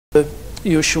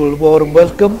usual warm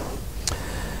welcome.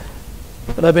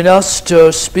 And I've been asked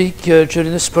to speak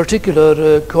during this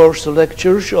particular course of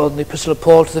lectures on the Epistle of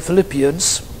Paul to the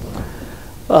Philippians,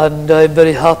 and I'm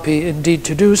very happy indeed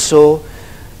to do so.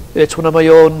 It's one of my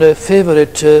own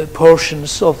favourite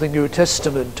portions of the New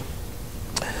Testament.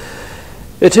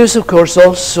 It is, of course,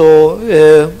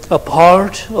 also a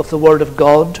part of the Word of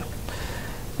God,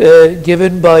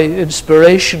 given by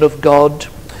inspiration of God,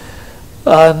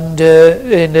 and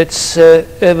in its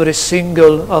every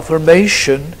single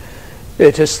affirmation,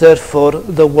 it is therefore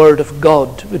the Word of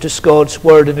God. It is God's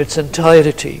Word in its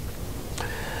entirety.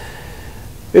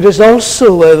 It is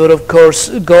also, however, of course,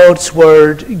 God's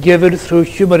Word given through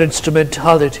human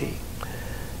instrumentality.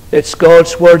 It's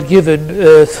God's Word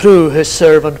given through His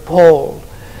servant Paul.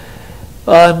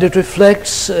 And it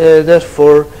reflects,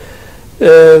 therefore,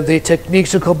 the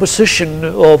techniques and composition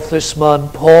of this man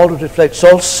Paul. It reflects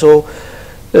also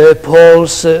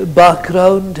Paul's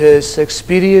background, his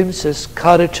experience, his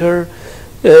character,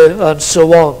 and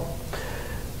so on.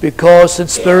 Because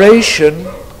inspiration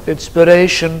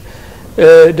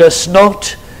does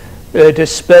not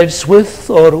dispense with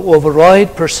or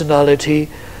override personality.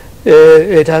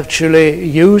 It actually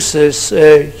uses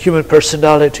human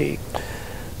personality.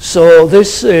 So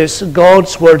this is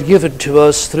God's Word given to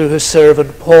us through His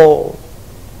servant Paul.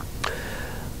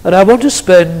 And I want to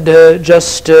spend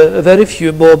just a very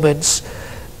few moments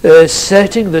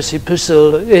setting this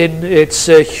epistle in its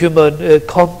human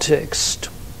context.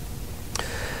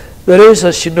 There is,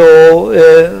 as you know,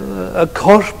 a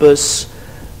corpus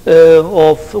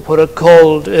of what are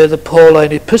called the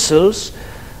Pauline epistles,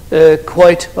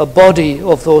 quite a body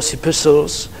of those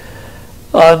epistles.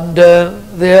 And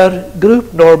they are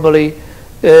grouped normally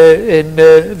in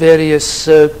various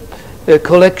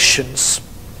collections.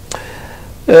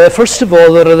 First of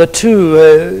all, there are the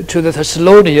two to the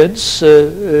Thessalonians,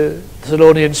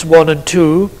 Thessalonians 1 and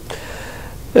 2.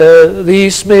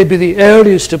 These may be the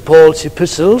earliest of Paul's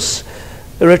epistles,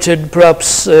 written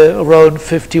perhaps around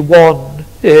 51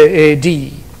 AD.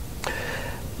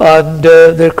 And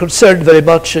they're concerned very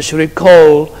much, as you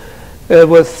recall,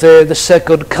 with the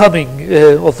second coming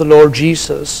of the Lord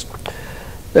Jesus.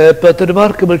 But they're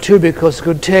remarkable too because they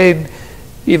contain,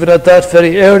 even at that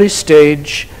very early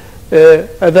stage,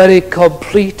 a very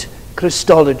complete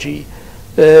Christology,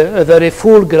 a very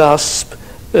full grasp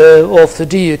of the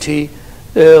deity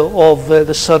of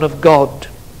the Son of God.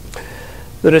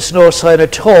 There is no sign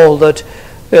at all that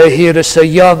here is a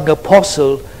young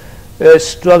apostle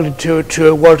struggling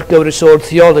to work out his own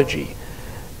theology.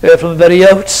 From the very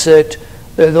outset,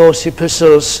 those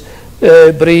epistles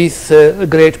breathe a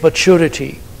great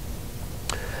maturity.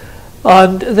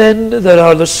 And then there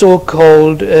are the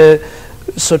so-called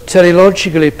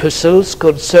soteriological epistles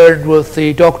concerned with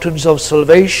the doctrines of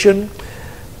salvation,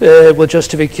 with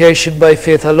justification by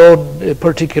faith alone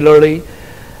particularly.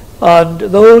 And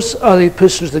those are the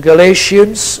epistles to the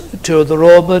Galatians, to the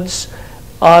Romans,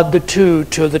 and the two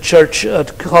to the church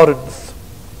at Corinth.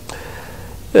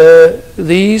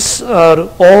 These are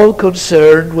all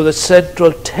concerned with the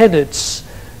central tenets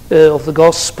of the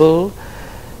gospel.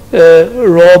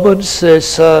 Romans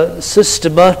is a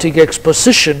systematic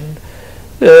exposition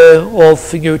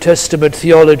of New Testament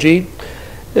theology,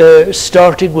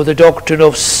 starting with the doctrine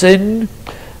of sin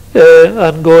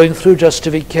and going through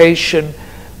justification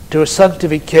to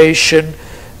sanctification,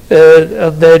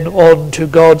 and then on to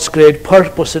God's great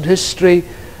purpose in history,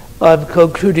 and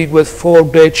concluding with 4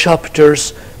 great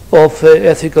chapters of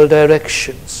ethical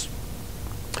directions.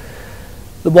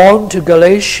 The one to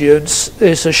Galatians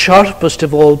is the sharpest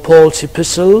of all Paul's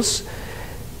epistles.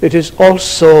 It is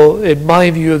also, in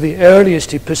my view, the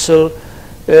earliest epistle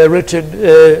written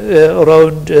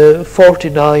around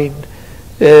 49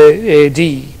 AD.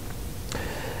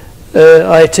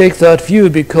 I take that view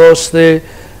because the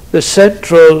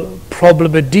central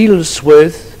problem it deals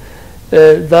with,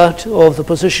 that of the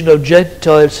position of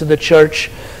Gentiles in the church,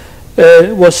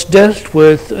 was dealt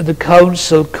with in the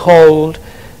council called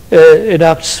in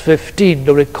Acts 15,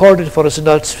 or recorded for us in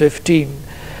Acts 15.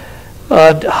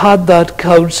 And had that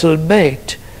council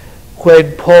met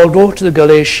when Paul wrote to the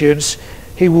Galatians,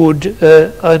 he would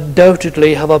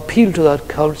undoubtedly have appealed to that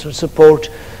council in support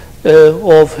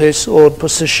of his own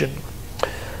position.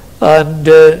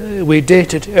 And we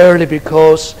date it early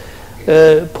because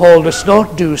Paul does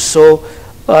not do so,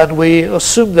 and we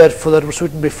assume therefore that it was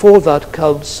written before that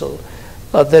council,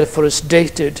 and therefore is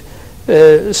dated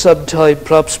sometime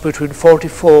perhaps between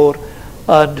 44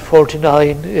 and 49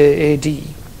 AD.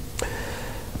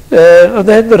 And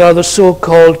then there are the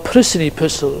so-called prison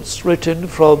epistles, written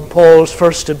from Paul's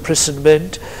first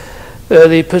imprisonment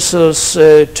the epistles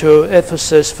to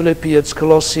Ephesus, Philippians,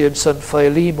 Colossians, and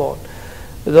Philemon.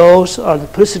 Those are the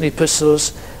prison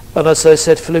epistles, and as I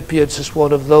said, Philippians is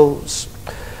one of those.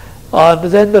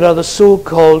 And then there are the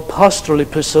so-called pastoral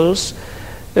epistles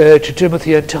to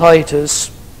Timothy and Titus.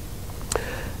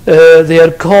 They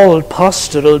are called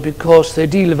pastoral because they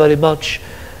deal very much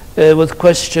with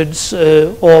questions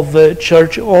of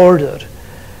church order,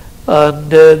 and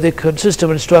they consist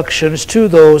of instructions to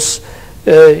those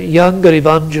younger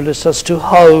evangelists as to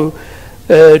how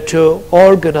to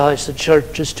organize the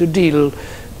churches to deal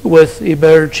with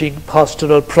emerging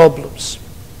pastoral problems.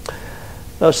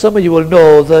 Now, some of you will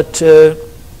know that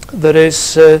there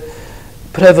is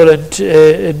prevalent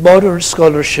in modern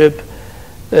scholarship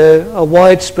a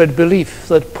widespread belief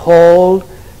that Paul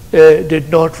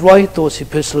did not write those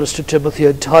epistles to Timothy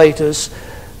and Titus,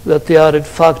 that they are in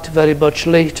fact very much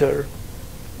later.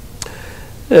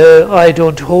 I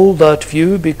don't hold that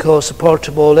view because, apart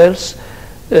from all else,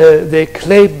 they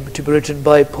claim to be written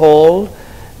by Paul,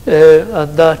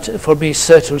 and that for me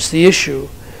settles the issue.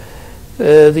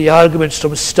 The arguments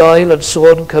from style and so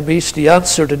on can be easily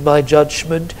answered in my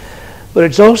judgment, but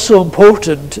it's also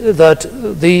important that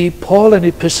the Pauline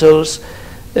epistles,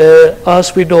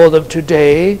 as we know them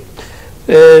today,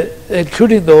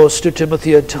 including those to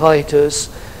Timothy and Titus,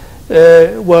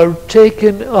 were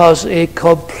taken as a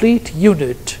complete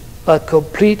unit, a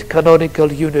complete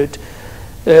canonical unit,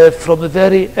 from the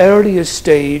very earliest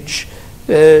stage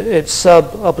in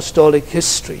sub-apostolic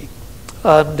history.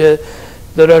 And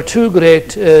there are two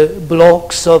great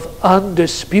blocks of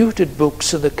undisputed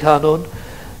books in the canon.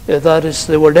 That is,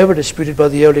 they were never disputed by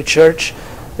the early church,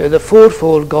 the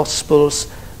fourfold Gospels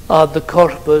and the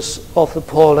corpus of the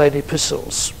Pauline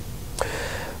epistles.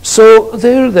 So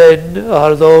there then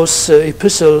are those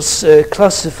epistles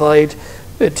classified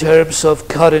in terms of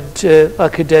current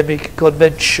academic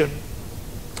convention.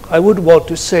 I would want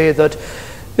to say that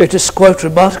it is quite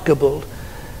remarkable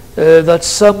that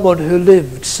someone who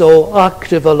lived so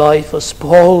active a life as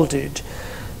Paul did,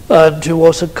 and who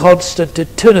was a constant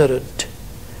itinerant,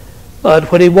 and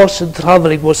when he wasn't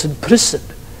traveling was in prison,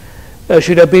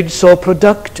 should have been so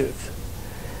productive.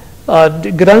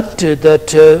 And granted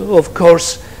that, of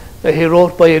course, he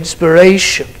wrote by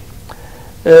inspiration,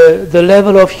 the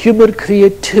level of human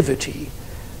creativity,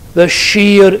 the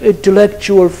sheer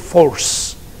intellectual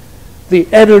force, the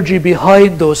energy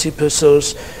behind those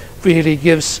epistles really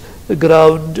gives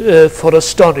ground for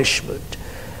astonishment.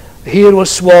 Here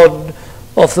was one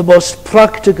of the most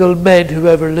practical men who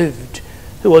ever lived,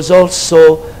 who was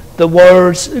also the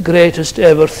world's greatest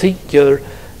ever thinker,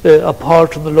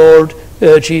 apart from the Lord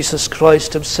Jesus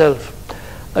Christ himself.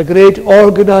 A great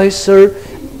organizer,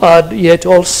 and yet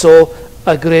also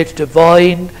a great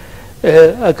divine,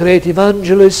 a great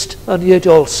evangelist, and yet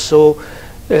also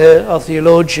a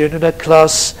theologian in a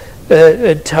class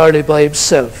entirely by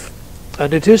himself.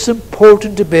 And it is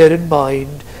important to bear in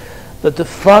mind that the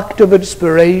fact of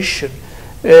inspiration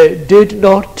did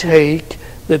not take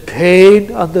the pain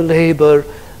and the labor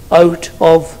out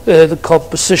of the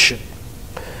composition.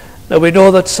 Now we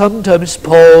know that sometimes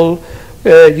Paul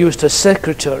used a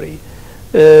secretary,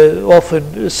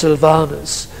 often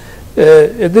Silvanus.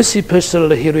 In this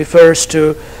epistle he refers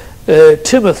to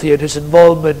Timothy and his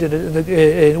involvement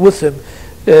with him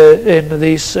in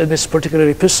this particular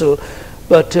epistle,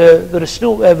 but there is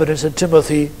no evidence that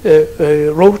Timothy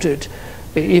wrote it,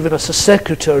 even as a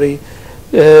secretary.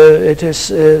 It is,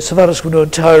 so far as we know,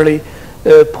 entirely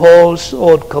Paul's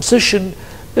own composition,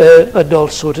 and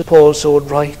also to Paul's own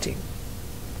writing.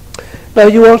 Now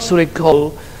you also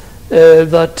recall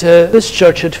that this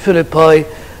church at Philippi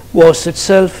was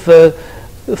itself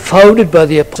founded by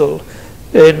the apostle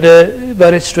in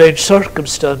very strange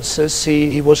circumstances.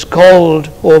 He was called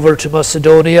over to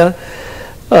Macedonia,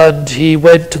 and he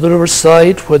went to the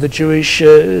riverside where the Jewish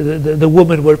the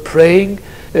women were praying,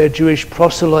 Jewish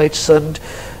proselytes, and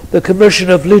the conversion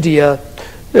of Lydia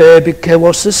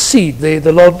was the seed,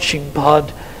 the launching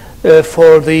pad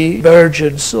for the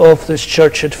virgins of this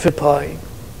church at Philippi.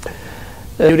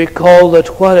 You recall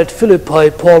that while at Philippi,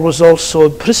 Paul was also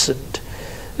imprisoned,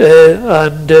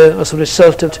 and as a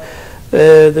result of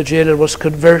it, the jailer was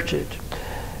converted.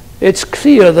 It's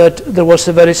clear that there was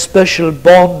a very special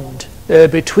bond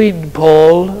between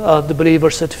Paul and the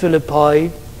believers at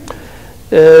Philippi.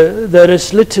 There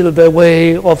is little by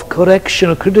way of correction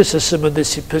or criticism in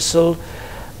this epistle,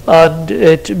 and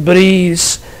it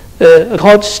breathes a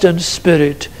constant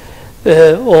spirit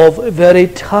of very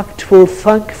tactful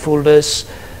thankfulness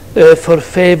for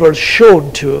favours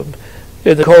shown to him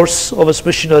in the course of his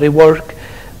missionary work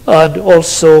and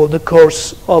also in the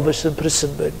course of his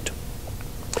imprisonment.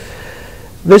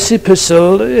 This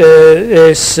epistle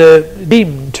is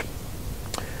deemed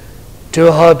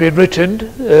to have been written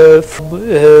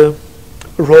from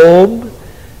Rome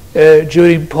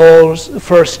during Paul's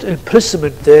first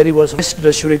imprisonment there. He was arrested,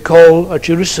 as you recall, at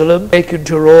Jerusalem, taken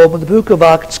to Rome, and the book of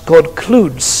Acts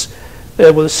concludes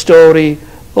with the story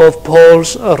of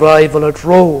Paul's arrival at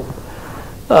Rome.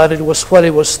 And it was while he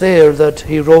was there that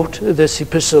he wrote this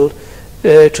epistle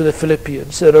to the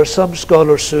Philippians. There are some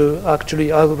scholars who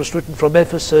actually, either was written from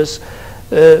Ephesus,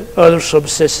 others from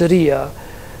Caesarea,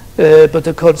 but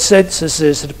the consensus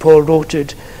is that Paul wrote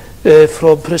it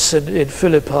from prison in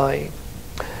Philippi.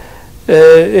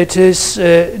 It is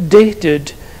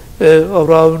dated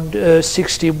around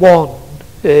 61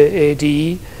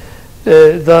 AD.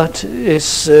 That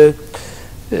is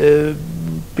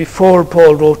before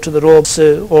Paul wrote to the Romans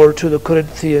or to the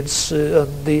Corinthians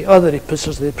and the other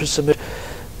epistles of the imprisonment.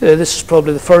 This is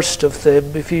probably the first of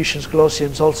them. Ephesians,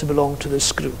 Colossians also belong to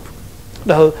this group.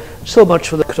 Now, so much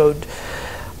for the background.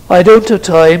 I don't have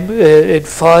time in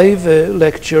 5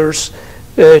 lectures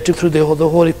to go through the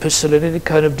whole epistle in any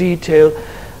kind of detail.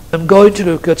 I'm going to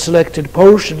look at selected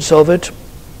portions of it,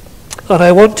 and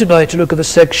I want tonight to look at the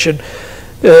section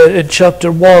in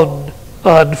chapter 1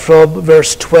 and from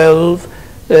verse 12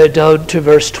 down to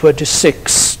verse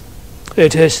 26.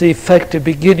 It is the effective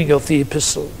beginning of the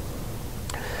epistle.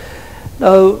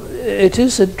 Now, it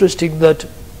is interesting that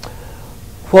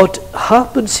what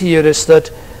happens here is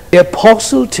that the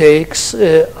apostle takes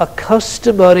a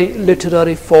customary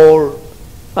literary form,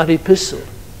 an epistle.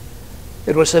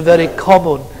 It was a very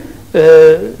common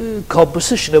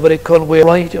composition, a very common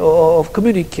way of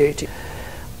communicating.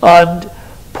 And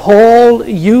Paul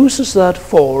uses that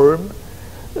form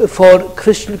for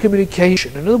Christian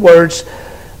communication. In other words,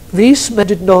 these men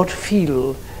did not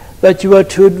feel that you had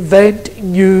to invent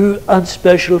new and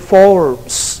special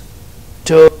forms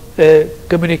to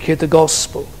communicate the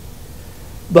gospel.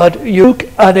 But you took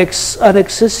an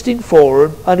existing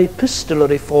form, an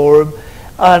epistolary form,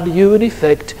 and you in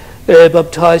effect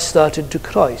baptized that into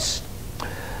Christ.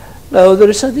 Now there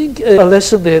is, I think, a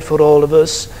lesson there for all of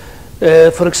us.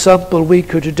 For example, we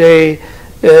could today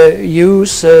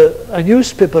use a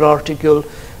newspaper article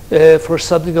for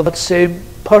something of that same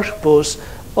purpose,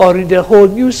 or in the whole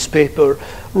newspaper,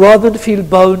 rather than feel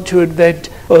bound to invent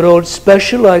our own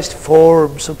specialized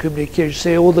forms of communication.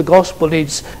 Say, oh, the gospel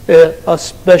needs a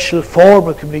special form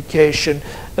of communication.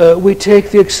 We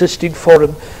take the existing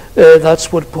form.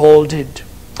 That's what Paul did.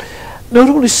 Not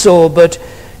only so, but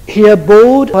he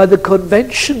abode by the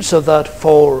conventions of that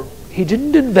form. He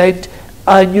didn't invent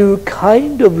a new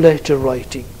kind of letter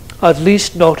writing, at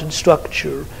least not in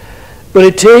structure. But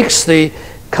he takes the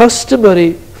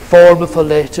customary form of a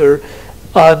letter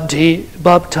and he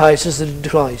baptizes it in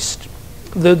Christ.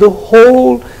 The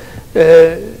whole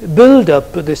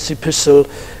build-up of this epistle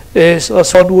is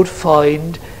as one would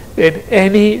find in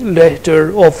any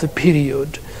letter of the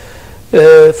period.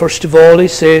 First of all, he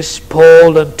says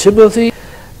Paul and Timothy,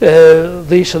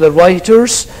 these are the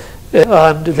writers,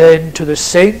 and then to the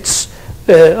saints,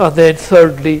 and then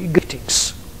thirdly,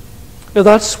 greetings. Now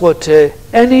that's what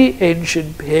any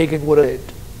ancient pagan would have read.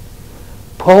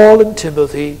 Paul and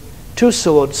Timothy, to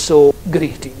so-and-so,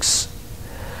 greetings.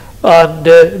 And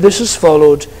this is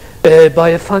followed by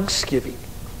a thanksgiving,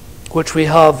 which we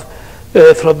have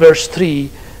from verse 3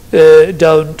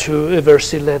 down to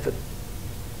verse 11.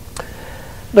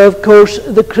 Now, of course,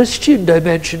 the Christian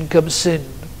dimension comes in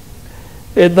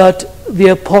that the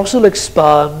apostle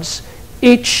expands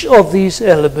each of these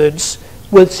elements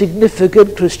with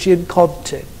significant Christian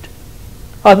content.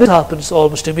 And this happens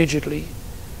almost immediately.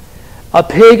 A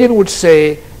pagan would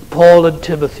say Paul and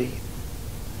Timothy,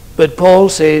 but Paul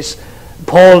says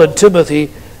Paul and Timothy,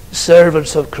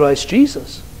 servants of Christ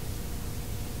Jesus.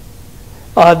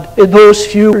 And in those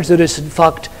few words there is in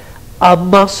fact a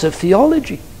massive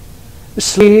theology.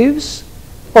 Slaves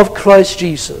of Christ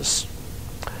Jesus.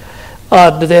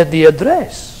 And then the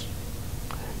address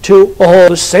to all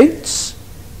the saints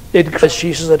in Christ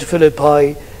Jesus at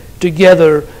Philippi,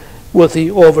 together with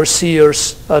the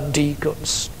overseers and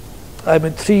deacons. I'm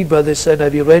intrigued by this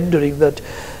NIV rendering that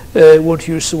won't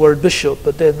use the word bishop,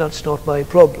 but then that's not my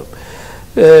problem.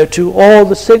 To all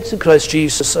the saints in Christ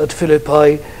Jesus at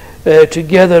Philippi,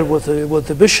 together with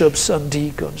the bishops and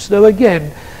deacons. Now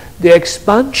again, the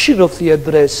expansion of the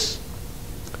address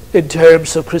in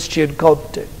terms of Christian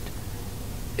content.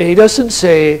 He doesn't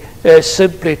say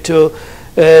simply to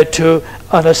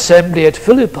an assembly at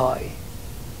Philippi,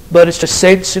 but it's to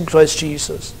saints in Christ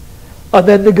Jesus. And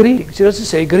then the greetings. He doesn't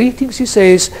say greetings, he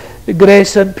says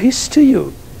grace and peace to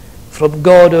you from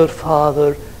God our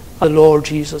Father and Lord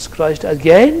Jesus Christ.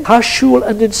 Again, casual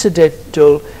and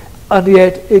incidental, and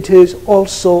yet it is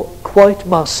also quite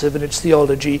massive in its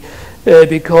theology,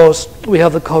 because we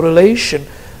have the correlation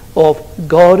of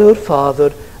God our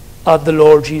Father and the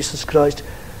Lord Jesus Christ.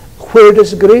 Where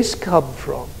does grace come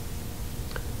from?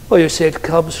 Well, you say it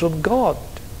comes from God.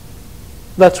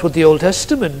 That's what the Old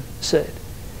Testament said.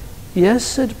 Yes,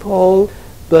 said Paul,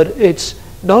 but it's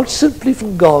not simply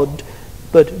from God,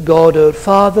 but God our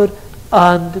Father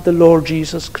and the Lord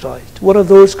Jesus Christ. One of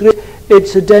those great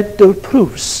incidental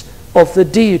proofs of the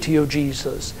deity of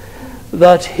Jesus,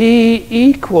 that he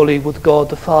equally with God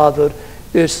the Father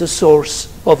is the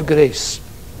source of grace.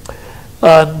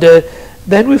 And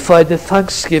then we find the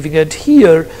thanksgiving, and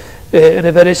here in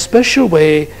a very special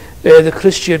way the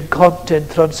Christian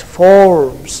content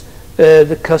transforms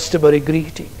the customary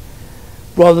greeting.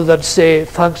 Rather than say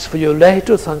thanks for your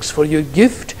letter, thanks for your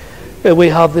gift, we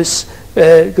have this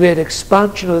great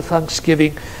expansion of the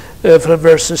thanksgiving from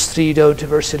verses 3 down to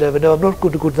verse 11. Now I'm not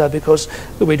going to go to that because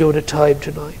we don't have time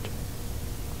tonight.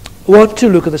 I want to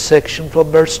look at the section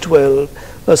from verse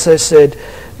 12, as I said,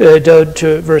 down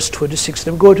to verse 26.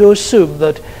 And I'm going to assume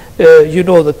that you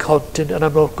know the content, and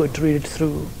I'm not going to read it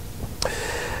through.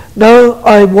 Now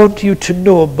I want you to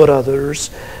know, brothers,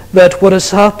 that what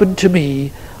has happened to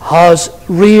me has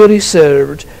really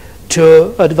served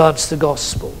to advance the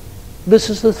gospel. This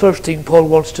is the first thing Paul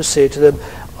wants to say to them.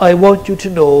 I want you to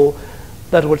know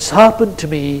that what's happened to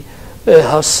me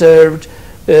has served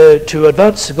to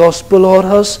advance the gospel, or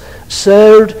has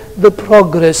served the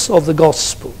progress of the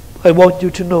gospel. I want you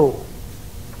to know.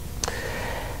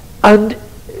 And,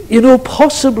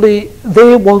 possibly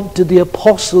they wanted the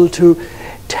apostle to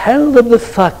tell them the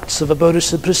facts about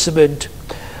his imprisonment.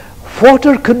 What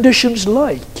are conditions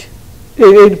like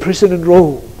in prison in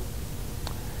Rome?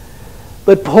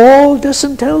 But Paul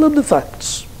doesn't tell them the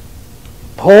facts.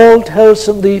 Paul tells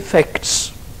them the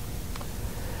effects.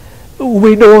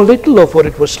 We know little of what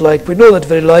it was like. We know that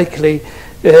very likely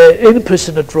in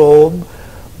prison at Rome,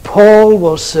 Paul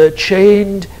was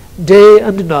chained day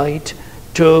and night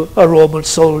to a Roman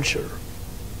soldier.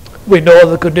 We know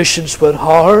the conditions were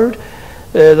hard,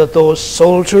 that those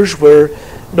soldiers were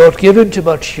not given to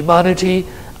much humanity,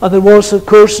 and there was, of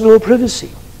course, no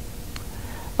privacy.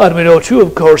 And we know too,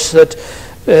 of course, that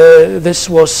this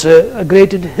was a great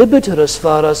inhibitor as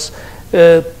far as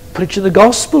preaching the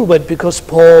gospel went, because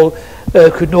Paul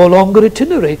could no longer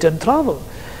itinerate and travel.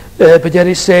 But yet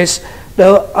he says,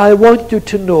 now I want you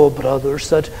to know, brothers,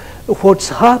 that what's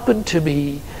happened to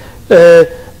me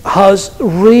has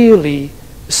really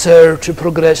served to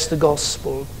progress the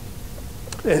gospel.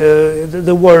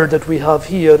 The word that we have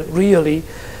here really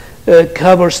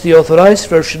covers the Authorized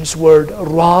Version's word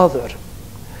rather.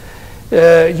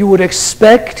 You would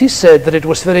expect, he said, that it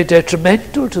was very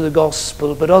detrimental to the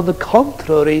gospel, but on the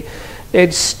contrary,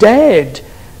 instead,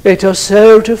 it has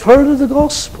served to further the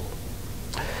gospel.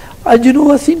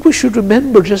 And I think we should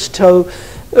remember just how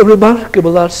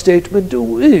remarkable that statement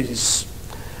is,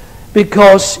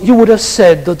 because you would have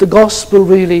said that the gospel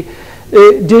really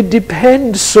did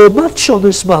depend so much on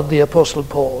this man, the Apostle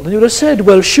Paul. And you would have said,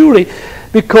 well, surely,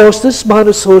 because this man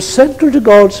is so central to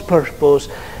God's purpose,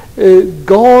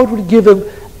 God would give him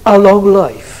a long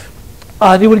life,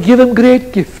 and he would give him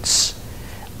great gifts,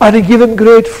 and he'd give him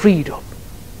great freedom.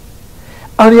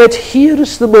 And yet here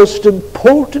is the most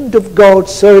important of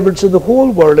God's servants in the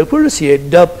whole world. And where does he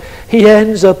end up? He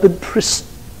ends up in prison.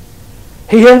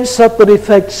 He ends up, in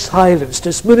effect, silenced,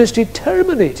 his ministry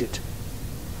terminated.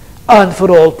 And for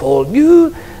all Paul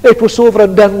knew, it was over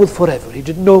and done with forever. He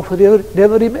didn't know whether he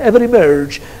would ever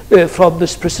emerge from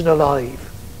this prison alive.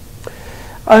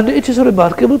 And it is a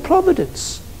remarkable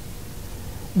providence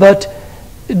that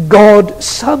God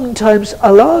sometimes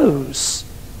allows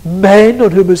men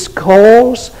on whom his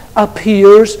cause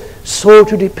appears so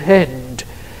to depend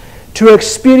to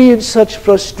experience such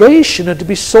frustration and to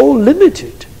be so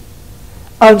limited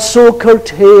and so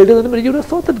curtailed. And you would have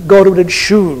thought that God would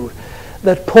ensure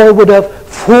that Paul would have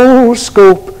full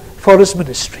scope for his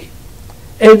ministry.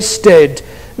 Instead,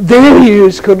 there he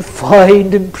is,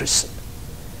 confined in prison,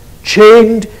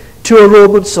 chained to a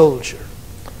Roman soldier.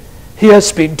 He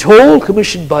has been told,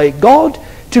 commissioned by God,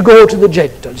 to go to the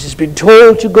Gentiles. He's been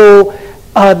told to go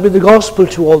and bring the gospel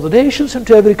to all the nations and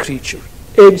to every creature.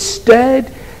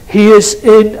 Instead, he is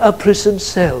in a prison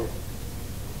cell.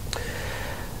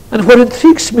 And what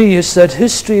intrigues me is that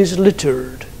history is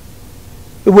littered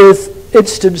with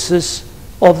instances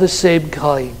of the same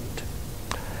kind.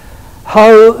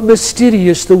 How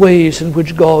mysterious the ways in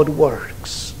which God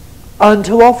works. And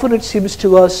how often it seems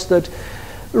to us that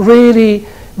really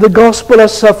the gospel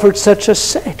has suffered such a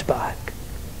setback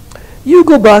You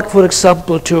go back, for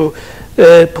example, to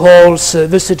Paul's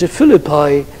visit to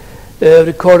Philippi,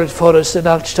 recorded for us in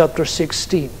Acts chapter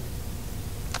 16.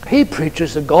 He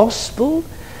preaches the gospel,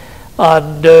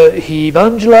 and he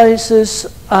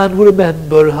evangelizes, and we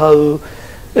remember how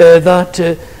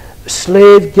that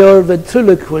slave girl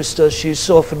ventriloquist, as she's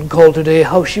often called today,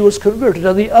 how she was converted,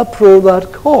 and the uproar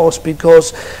that caused,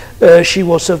 because she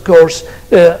was, of course,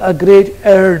 a great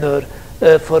earner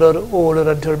for her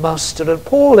owner and her master, and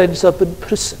Paul ends up in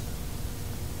prison.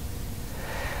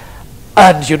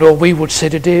 And you know, we would say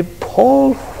today,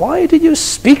 Paul, why did you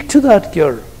speak to that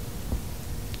girl?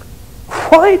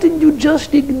 Why didn't you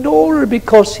just ignore her?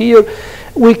 Because here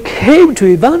we came to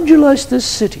evangelize this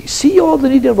city, see all the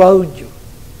need around you,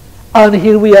 and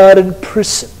here we are in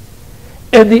prison,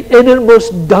 in the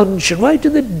innermost dungeon, right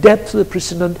in the depths of the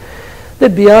prison. And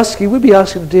we'd be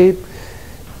asking today,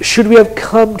 should we have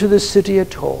come to the city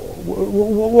at all?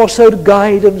 Was our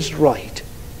guidance right?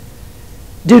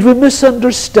 Did we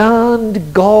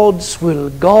misunderstand God's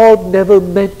will? God never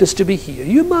meant us to be here.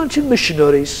 You imagine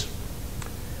missionaries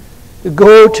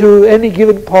go to any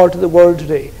given part of the world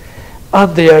today,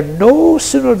 and they are no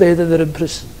sooner there than they're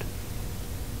imprisoned.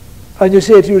 And you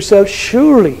say to yourself,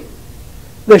 surely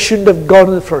they shouldn't have gone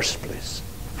in the first place.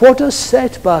 What a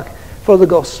setback for the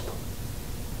gospel.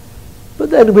 But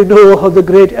then we know how the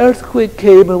great earthquake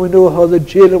came, and we know how the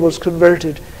jailer was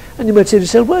converted. And you might say to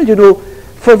yourself, well, you know,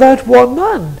 for that one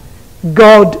man,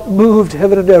 God moved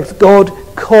heaven and earth. God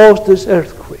caused this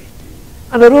earthquake.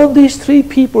 And around these three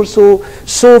people so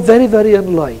very, very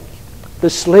unlike, the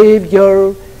slave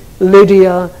girl,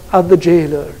 Lydia, and the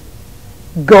jailer,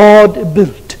 God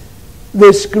built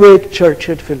this great church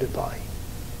at Philippi.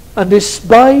 And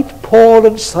despite Paul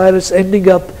and Silas ending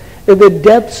up in the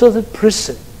depths of the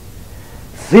prison,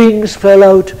 things fell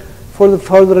out for the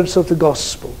furtherance of the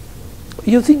gospel.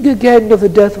 You think again of the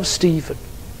death of Stephen,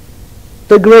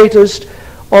 the greatest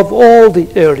of all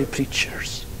the early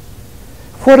preachers.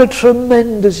 What a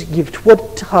tremendous gift,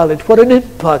 what talent, what an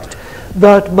impact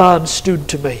that man stood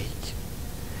to make.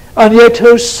 And yet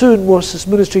how soon was his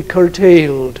ministry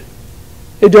curtailed.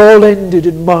 It all ended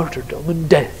in martyrdom and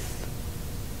death.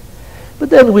 But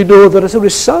then we know that as a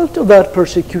result of that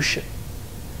persecution,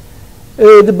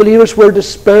 the believers were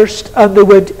dispersed, and they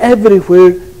went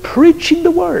everywhere preaching the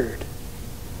word.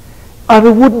 And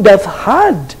we wouldn't have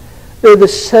had the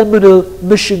seminal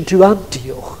mission to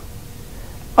Antioch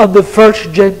and the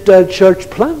first Gentile church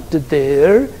planted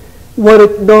there, were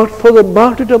it not for the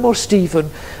martyrdom of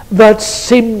Stephen, that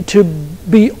seemed to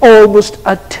be almost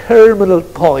a terminal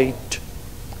point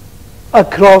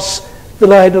across the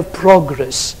line of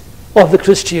progress of the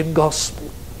Christian gospel.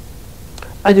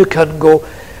 And you can go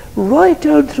right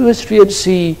down through history and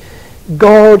see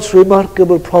God's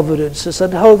remarkable providences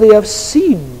and how they have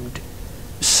seemed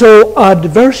so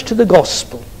adverse to the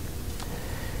gospel.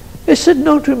 Is it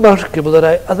not remarkable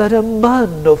that a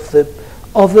man of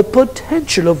the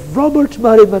potential of Robert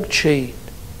Mary McChain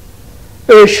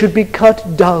should be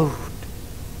cut down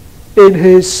in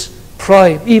his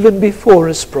prime, even before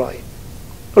his prime,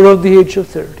 around the age of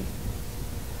 30?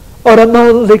 Or a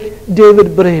man like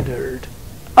David Brainerd,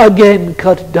 again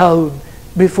cut down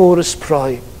before his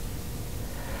prime.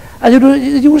 And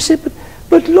you will say,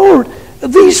 but Lord,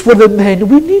 these were the men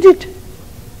we needed.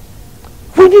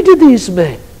 We needed these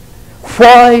men.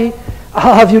 Why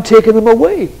have you taken them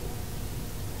away?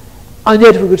 And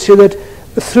yet we could say that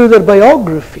through their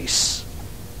biographies,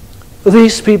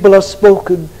 these people have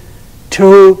spoken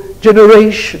to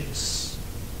generations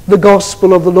the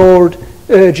gospel of the Lord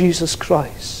Jesus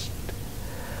Christ.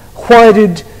 Why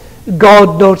did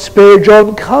God not spare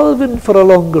John Calvin for a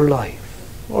longer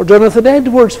life, or Jonathan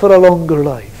Edwards for a longer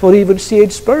life, or even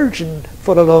C.H. Spurgeon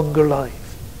for a longer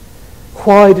life?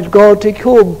 Why did God take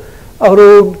home our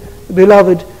own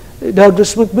beloved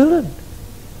Douglas Macmillan?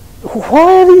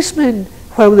 Why are these men,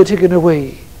 why were they taken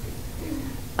away?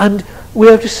 And we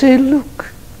have to say,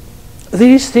 look,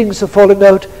 these things have fallen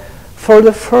out for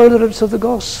the furtherance of the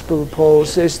gospel, Paul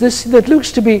says. This that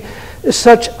looks to be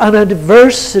such an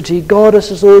adversity, God has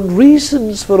his own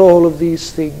reasons for all of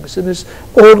these things. In his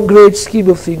own great scheme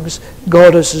of things,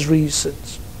 God has his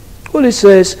reasons. Well, he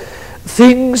says,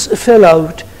 things fell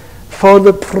out for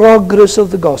the progress of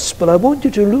the gospel. I want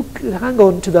you to hang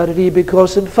on to that idea,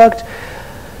 because in fact,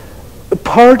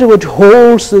 part of what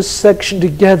holds this section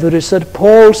together is that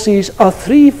Paul sees a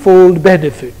threefold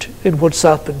benefit in what's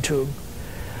happened to him.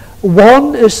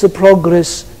 One is the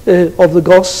progress of the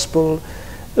gospel,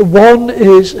 one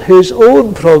is his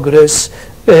own progress,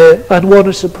 and one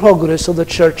is the progress of the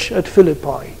church at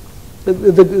Philippi.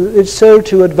 It's there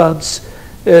to advance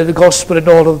the gospel in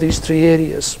all of these three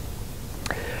areas.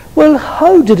 Well,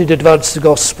 how did it advance the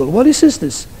gospel? Well, he says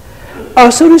this.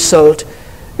 As a result,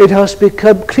 it has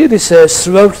become clear, he says,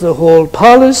 throughout the whole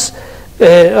palace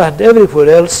and everywhere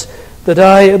else, that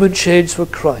I am in chains for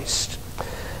Christ.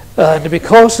 And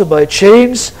because of my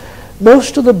chains,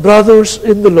 most of the brothers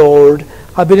in the Lord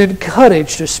have been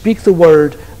encouraged to speak the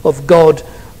word of God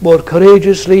more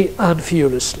courageously and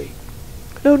fearlessly.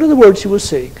 Now, in other words, he was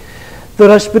saying, there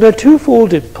has been a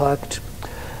twofold impact.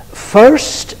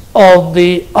 First, on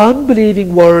the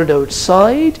unbelieving world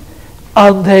outside,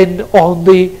 and then on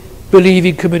the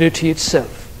believing community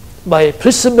itself. My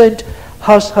imprisonment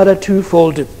has had a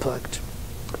twofold impact.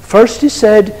 First, he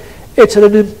said, it's had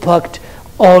an impact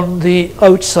on the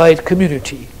outside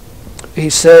community. He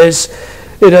says,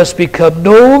 it has become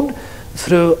known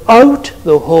throughout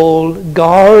the whole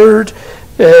guard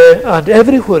and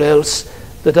everywhere else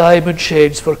that I am in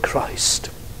chains for Christ.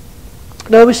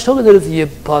 Now, he's talking there of the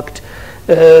impact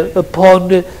upon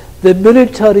the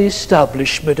military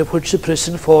establishment of which the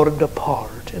prison formed a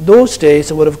part. In those days,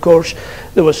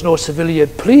 there was no civilian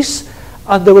police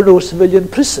and there were no civilian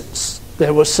prisons.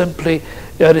 There was simply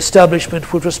an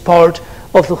establishment which was part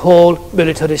of the whole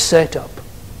military setup.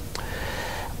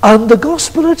 And the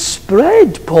gospel had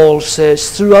spread, Paul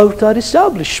says, throughout that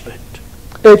establishment.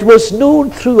 It was known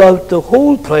throughout the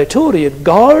whole Praetorian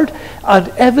Guard and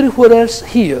everywhere else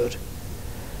here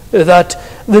that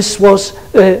this was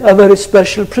a very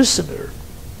special prisoner.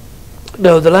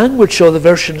 Now, the language of the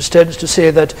versions tends to say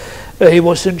that he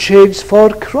was in chains for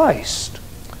Christ.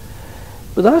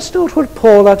 But that's not what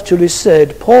Paul actually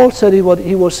said. Paul said he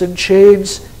was in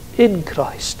chains in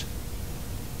Christ.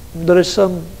 There is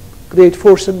some great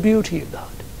force and beauty in that.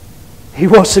 He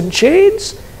was in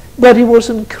chains, but he was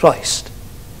in Christ.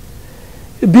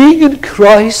 Being in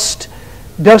Christ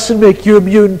doesn't make you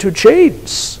immune to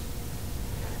chains.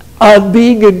 And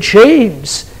being in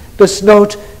chains does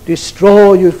not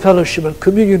destroy your fellowship and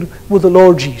communion with the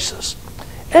Lord Jesus.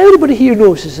 Everybody here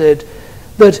knows, he said,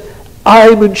 that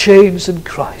I'm in chains in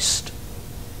Christ.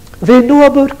 They know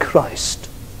about Christ.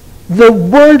 The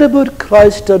word about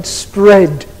Christ had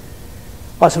spread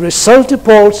as a result of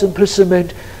Paul's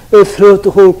imprisonment throughout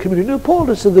the whole community. Now,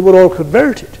 Paul said they were all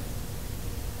converted.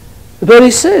 But he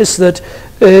says that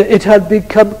it had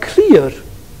become clear,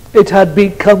 it had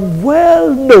become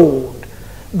well known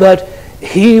that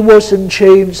he was in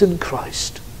chains in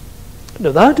Christ.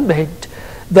 Now, that meant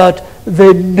that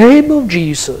the name of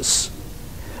Jesus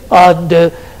and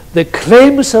the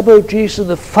claims about Jesus and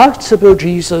the facts about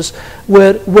Jesus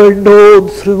were known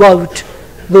throughout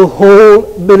the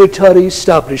whole military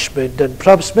establishment, and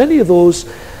perhaps many of those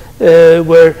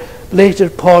were later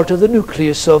part of the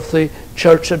nucleus of the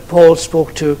church that Paul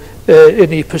spoke to in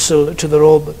the epistle to the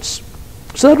Romans.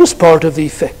 So that was part of the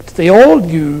effect. They all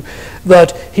knew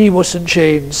that he was in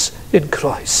chains in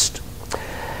Christ.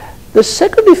 The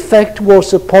second effect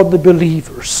was upon the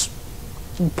believers.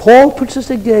 And Paul puts this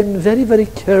again very, very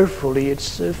carefully.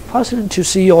 It's fascinating to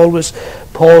see always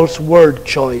Paul's word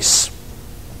choice.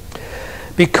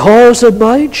 Because of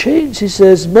my chains, he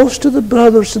says, most of the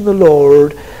brothers in the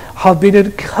Lord have been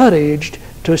encouraged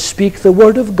to speak the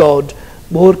word of God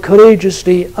more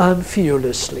courageously and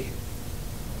fearlessly.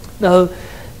 Now,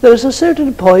 there's a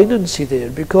certain poignancy there,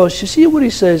 because you see what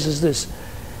he says is this: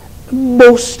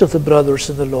 most of the brothers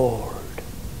in the Lord.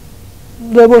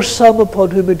 There were some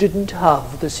upon whom it didn't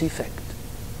have this effect.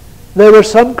 There were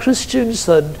some Christians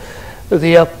that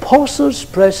the apostles'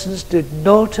 presence did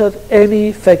not have any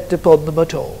effect upon them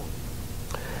at all.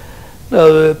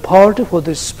 Now, part of what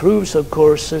this proves, of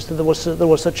course, is that there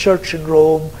was a church in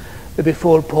Rome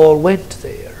before Paul went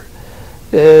there.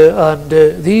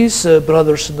 These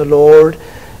brothers in the Lord,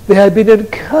 they had been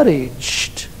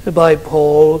encouraged by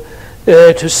Paul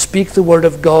to speak the word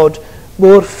of God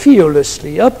more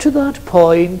fearlessly. Up to that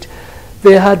point,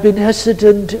 they had been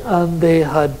hesitant and they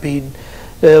had been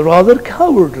rather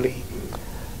cowardly.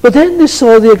 But then they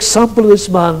saw the example of this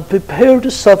man prepared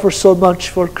to suffer so much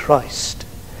for Christ,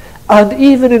 and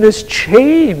even in his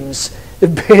chains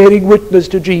bearing witness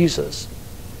to Jesus.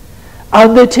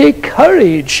 And they take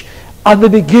courage and they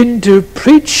begin to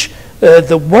preach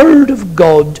the word of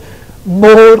God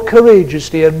more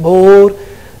courageously and more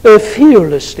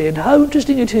fearlessly. And how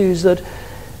interesting it is that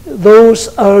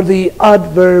those are the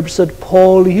adverbs that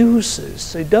Paul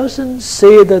uses. It doesn't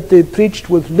say that they preached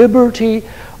with liberty,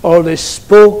 or they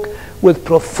spoke with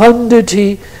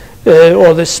profundity,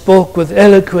 or they spoke with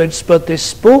eloquence, but they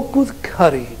spoke with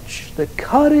courage. The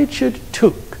courage it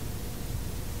took,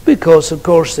 because of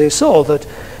course they saw that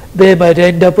they might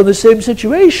end up in the same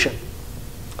situation.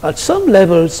 At some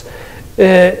levels,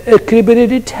 it could have been a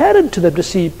deterrent to them to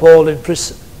see Paul in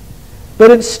prison.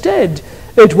 But instead,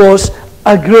 It was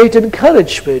a great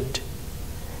encouragement.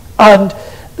 And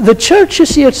the church, you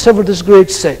see, had suffered this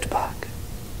great setback.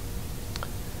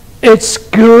 Its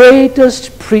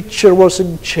greatest preacher was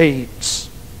in chains.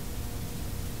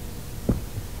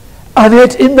 And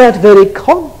yet in that very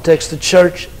context, the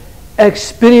church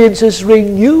experiences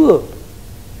renewal.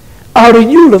 A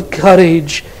renewal of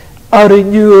courage, a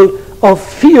renewal of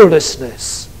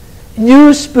fearlessness.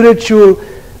 New spiritual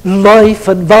life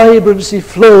and vibrancy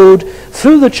flowed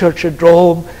through the church at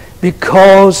Rome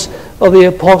because of the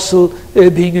apostle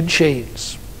being in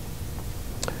chains.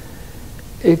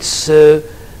 It's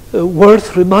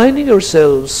worth reminding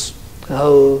ourselves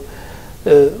how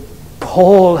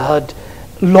Paul had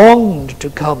longed to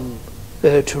come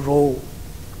to Rome.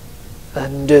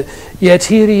 And yet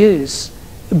here he is,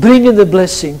 bringing the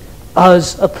blessing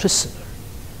as a prisoner.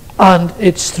 And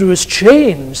it's through his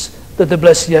chains that the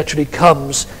blessing actually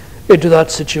comes into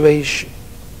that situation.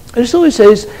 And so he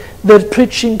says, they're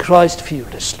preaching Christ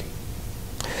fearlessly.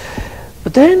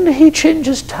 But then he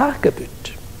changes tack a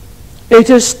bit. It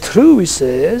is true, he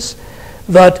says,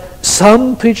 that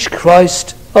some preach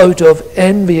Christ out of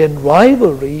envy and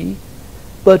rivalry,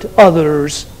 but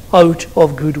others out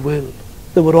of goodwill.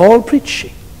 They were all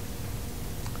preaching.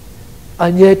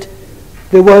 And yet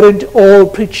they weren't all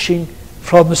preaching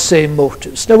from the same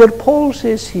motives. Now what Paul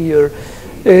says here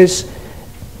is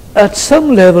at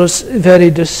some levels very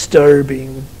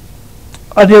disturbing.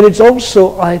 And yet it's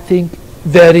also, I think,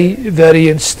 very, very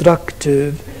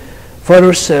instructive for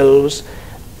ourselves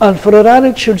and for our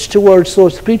attitudes towards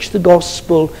those who preach the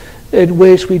gospel in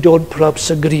ways we don't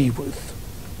perhaps agree with.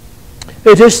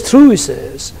 It is true, he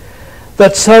says,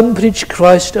 that some preach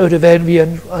Christ out of envy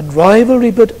and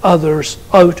rivalry, but others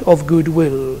out of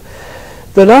goodwill.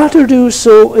 The latter do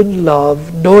so in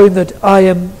love, knowing that I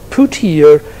am put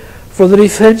here for the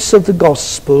defense of the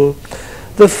gospel.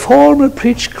 The former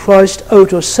preach Christ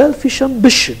out of selfish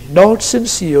ambition, not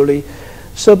sincerely,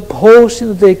 supposing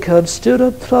that they can stir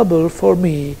up trouble for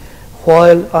me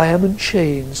while I am in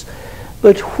chains.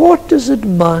 But what does it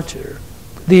matter?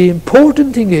 The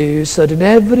important thing is that in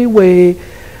every way,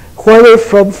 whether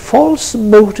from false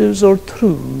motives or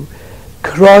true,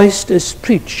 Christ is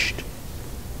preached,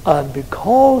 and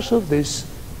because of this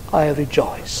I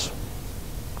rejoice.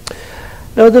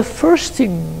 Now the first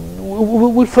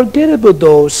thing, we forget about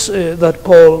those that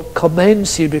Paul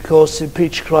commends here because they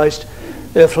preach Christ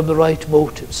from the right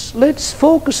motives. Let's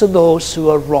focus on those who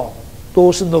are wrong,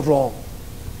 those in the wrong.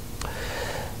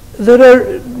 There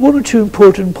are one or two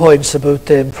important points about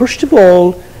them. First of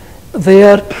all, they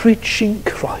are preaching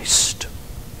Christ.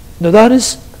 Now that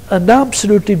is an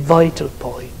absolutely vital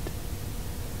point.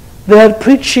 They are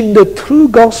preaching the true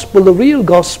gospel, the real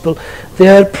gospel. They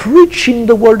are preaching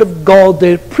the word of God.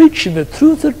 They are preaching the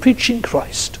truth. They are preaching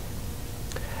Christ.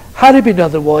 Had it been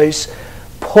otherwise,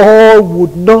 Paul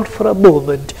would not for a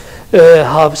moment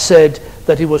have said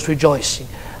that he was rejoicing.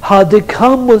 Had they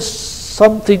come with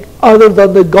something other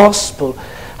than the gospel,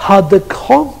 had the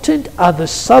content and the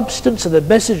substance of the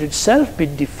message itself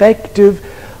been defective,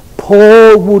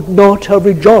 Paul would not have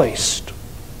rejoiced.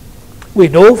 We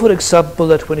know, for example,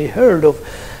 that when he heard of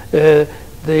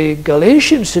the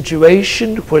Galatian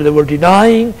situation where they were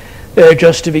denying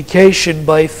justification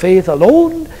by faith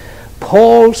alone,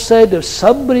 Paul said, if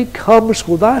somebody comes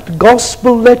with that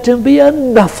gospel, let him be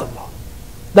anathema.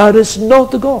 That is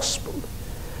not the gospel.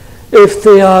 If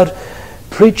they are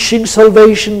preaching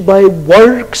salvation by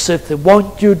works, if they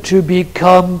want you to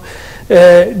become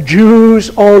Jews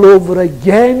all over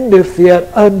again, if they are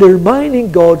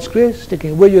undermining God's grace,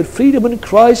 taking away your freedom in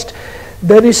Christ,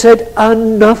 then he said,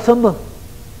 anathema.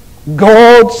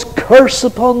 God's curse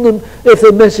upon them if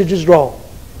the message is wrong.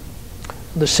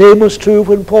 The same was true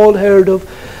when Paul heard of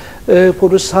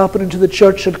what was happening to the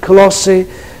church at Colossae.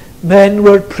 Men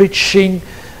were preaching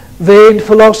vain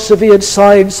philosophy and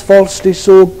science, falsely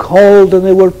so called, and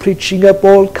they were preaching up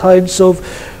all kinds of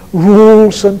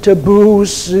rules and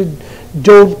taboos,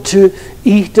 don't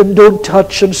eat and don't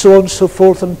touch and so on and so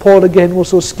forth, and Paul again was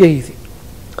so scathing.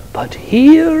 But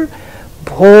here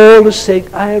Paul is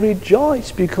saying, I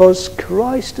rejoice because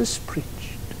Christ is preached.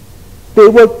 They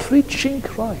were preaching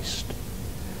Christ.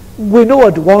 We know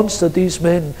at once that these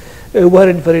men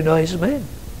weren't very nice men.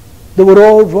 They were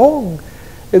all wrong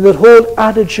in their whole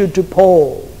attitude to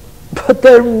Paul. But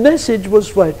their message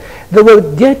was right. They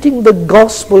were getting the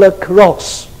gospel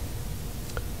across.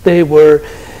 They were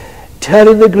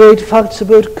telling the great facts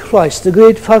about Christ, the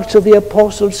great facts of the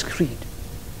Apostles' Creed.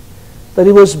 That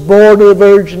he was born of the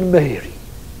Virgin Mary.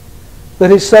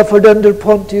 That he suffered under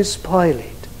Pontius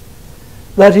Pilate.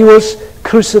 That he was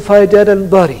crucified, dead and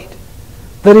buried.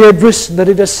 That he had risen, that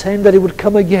he had ascended, that he would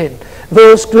come again.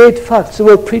 those great facts. They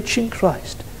were preaching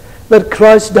Christ, that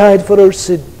Christ died for our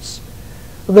sins,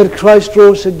 and that Christ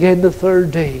rose again the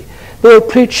third day. They were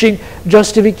preaching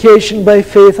justification by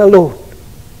faith alone,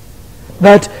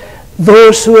 that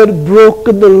those who had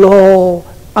broken the law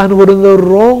and were in the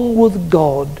wrong with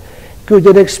God could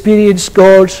then experience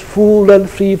God's full and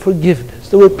free forgiveness.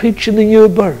 They were preaching the new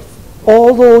birth.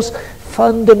 All those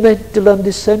fundamental and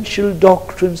essential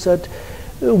doctrines that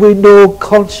we know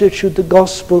constitute the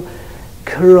gospel.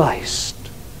 Christ,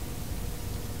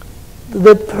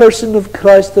 the person of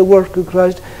Christ, the work of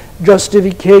Christ,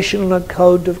 justification on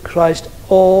account of Christ,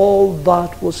 all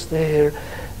that was there.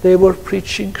 They were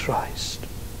preaching Christ.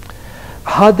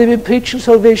 Had they been preaching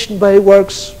salvation by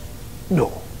works?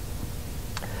 No.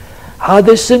 Had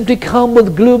they simply come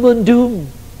with gloom and doom,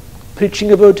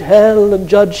 preaching about hell and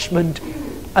judgment?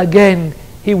 Again,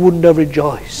 he wouldn't have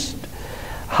rejoiced.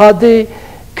 Had they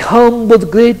come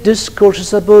with great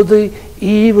discourses about the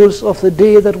evils of the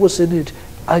day that was in it?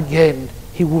 Again,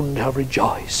 he wouldn't have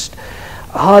rejoiced.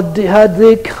 Had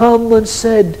they come and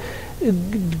said,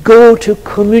 go to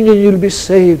communion, you'll be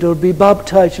saved, or be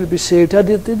baptized, you'll be saved, had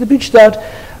they preached that,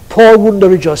 Paul wouldn't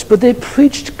have rejoiced. But they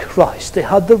preached Christ. They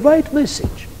had the right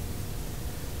message.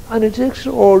 And it's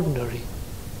extraordinary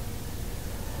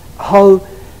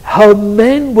how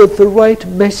men with the right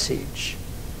message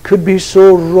could be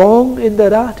so wrong in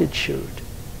their attitude,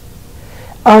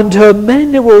 and how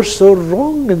men who were so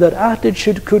wrong in their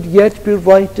attitude could yet be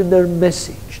right in their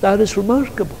message. That is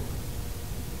remarkable.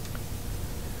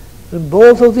 And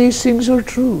both of these things are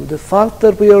true. The fact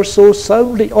that we are so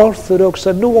soundly orthodox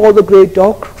and know all the great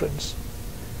doctrines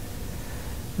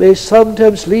may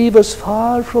sometimes leave us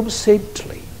far from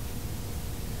saintly.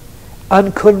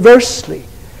 And conversely,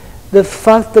 the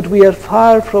fact that we are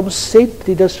far from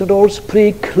saintly does not always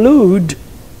preclude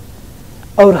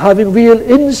our having real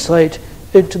insight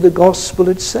into the gospel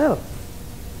itself.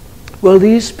 Well,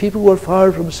 these people were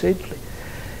far from saintly.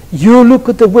 You look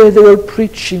at the way they were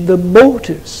preaching, the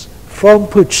motives from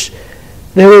which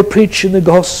they were preaching the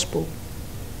gospel.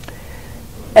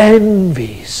 Envy,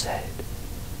 he said.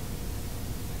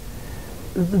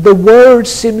 The word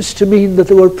seems to mean that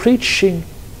they were preaching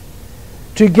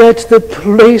to get the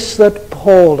place that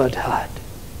Paul had had,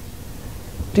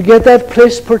 to get that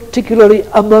place particularly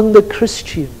among the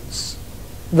Christians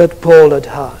that Paul had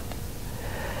had.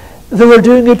 They were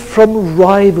doing it from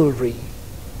rivalry,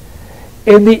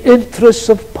 in the interests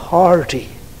of party,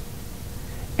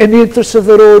 in the interests of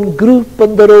their own group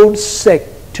and their own sect,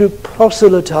 to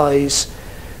proselytize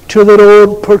to their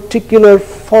own particular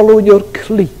following or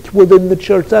clique within the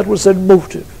church. That was their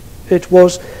motive. It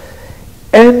was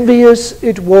envious,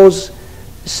 it was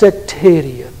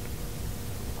sectarian.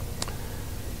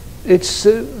 It's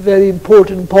a very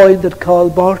important point that Karl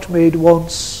Barth made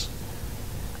once.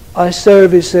 I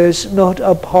serve, he says, not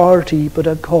a party but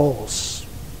a cause.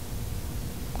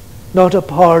 Not a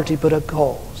party but a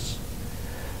cause.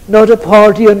 Not a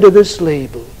party under this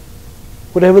label,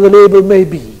 whatever the label may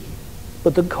be,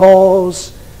 but the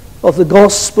cause of the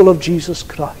gospel of Jesus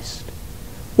Christ.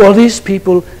 Well, these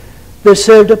people, they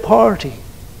served a party,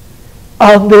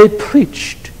 and they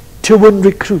preached to win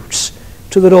recruits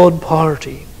to their own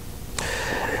party.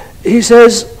 He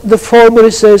says, the former,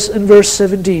 he says in verse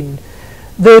 17,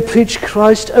 they preach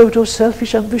Christ out of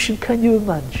selfish ambition. Can you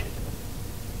imagine?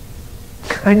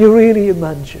 Can you really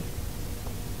imagine?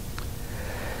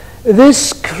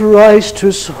 This Christ,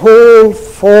 whose whole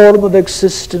form of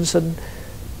existence and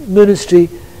ministry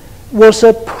was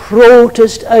a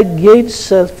protest against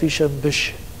selfish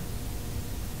ambition,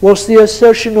 was the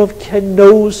assertion of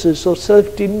kenosis, or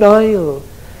self-denial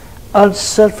and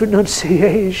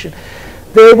self-renunciation.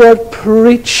 They were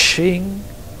preaching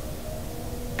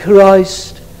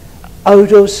Christ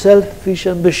out of selfish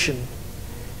ambition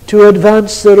to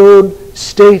advance their own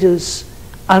status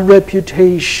and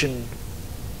reputation.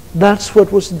 That's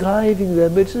what was driving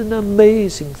them. It's an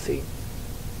amazing thing.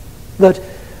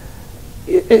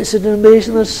 It's an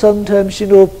amazing that sometimes,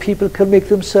 people can make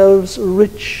themselves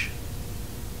rich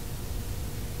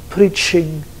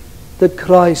preaching the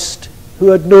Christ who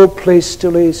had no place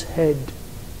to lay his head.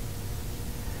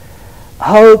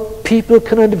 How people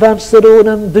can advance their own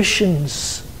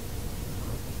ambitions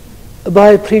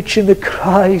by preaching the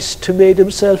Christ who made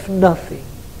himself nothing.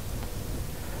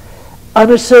 And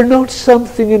is there not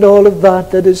something in all of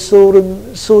that that is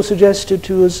so suggested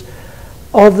to us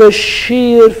of the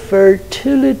sheer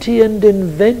fertility and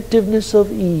inventiveness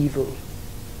of evil,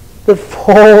 the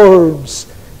forms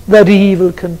that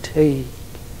evil can take,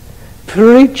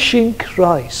 preaching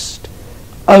Christ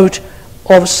out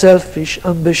of selfish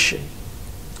ambition,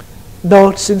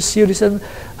 not sincerely.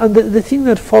 And the thing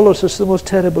that follows is the most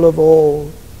terrible of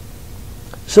all.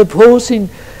 Supposing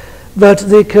that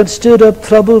they can stir up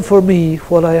trouble for me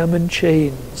while I am in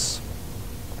chains.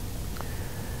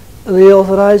 The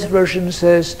Authorized Version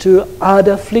says to add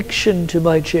affliction to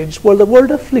my chains. Well, the word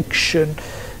affliction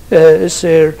is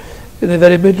there in the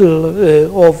very middle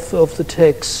of the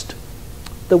text.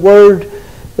 The word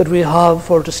that we have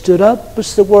for to stir up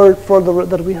is the word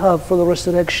that we have for the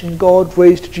resurrection. God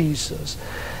raised Jesus.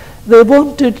 They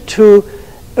wanted to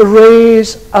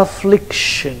raise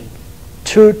affliction,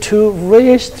 to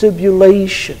raise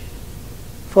tribulation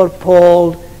for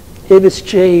Paul in his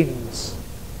chains.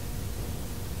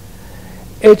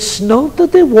 It's not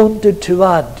that they wanted to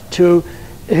add to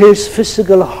his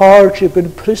physical hardship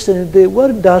in prison. They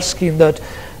weren't asking that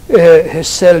his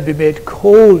cell be made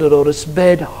colder or his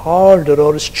bed harder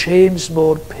or his chains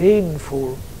more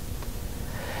painful.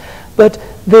 But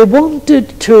they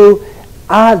wanted to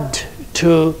add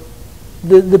to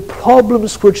the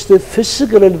problems which the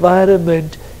physical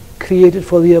environment created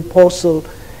for the apostle,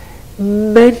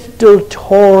 mental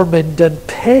torment and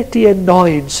petty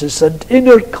annoyances and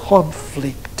inner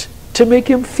conflict to make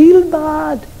him feel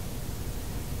bad.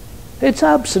 It's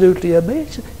absolutely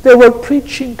amazing. They were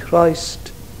preaching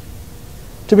Christ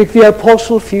to make the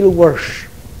apostle feel worse,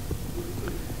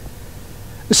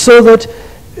 so that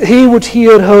he would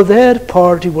hear how their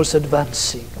party was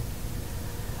advancing,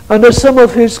 and as some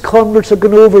of his converts had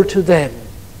gone over to them,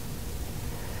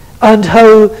 and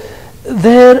how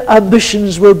their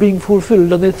ambitions were being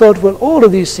fulfilled, and they thought, well, all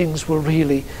of these things were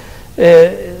really,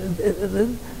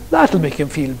 that'll make him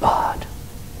feel bad.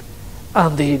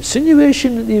 And the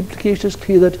insinuation, the implication is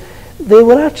clear that they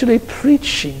were actually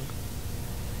preaching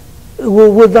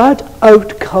with that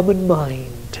outcome in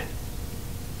mind,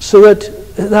 so that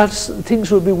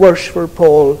things would be worse for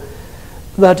Paul,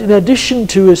 that in addition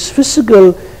to his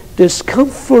physical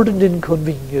discomfort and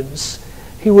inconvenience,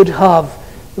 he would have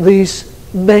these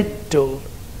mental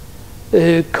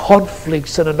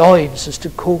conflicts and annoyances to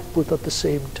cope with at the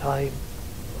same time.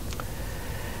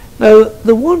 Now,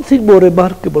 the one thing more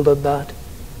remarkable than that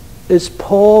is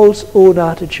Paul's own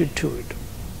attitude to it.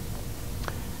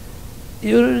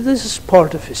 This is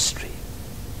part of history.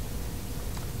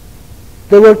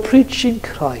 They were preaching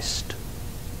Christ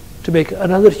to make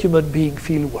another human being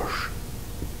feel worse.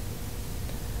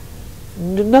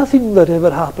 Nothing that ever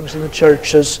happens in the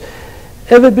church has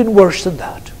ever been worse than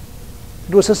that.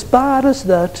 It was as bad as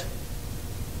that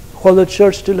while the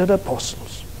church still had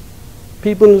apostles.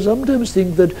 People sometimes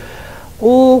think that,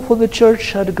 when the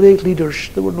church had great leaders,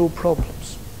 there were no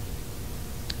problems.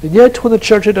 And yet when the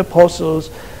church had apostles,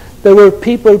 there were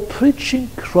people preaching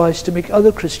Christ to make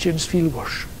other Christians feel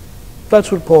worse.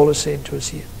 That's what Paul is saying to us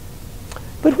here.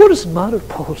 But what does it matter,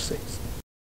 Paul says?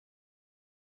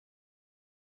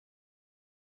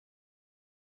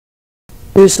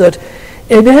 Is that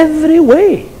in every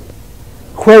way,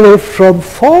 whether from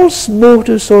false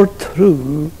motives or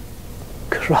true,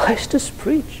 Christ is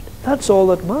preached. That's all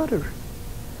that matters.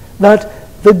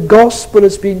 That the gospel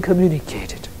is being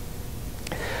communicated.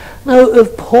 Now,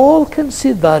 if Paul can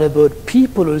say that about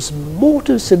people whose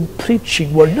motives in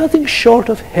preaching were nothing short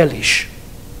of hellish,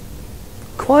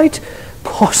 quite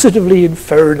positively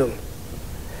infernal,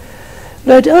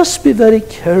 let us be very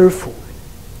careful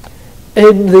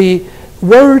in the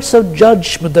words of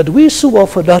judgment that we so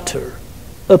often utter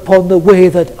upon the way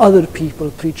that other people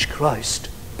preach Christ.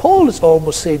 Paul is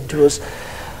almost saying to us,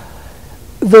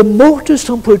 the motives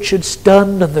on which it's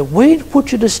done and the way in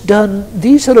which it is done,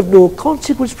 these are of no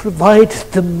consequence provided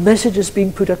the message is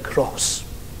being put across.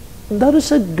 And that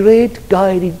is a great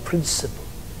guiding principle.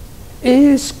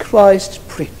 Is Christ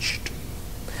preached?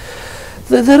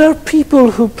 There are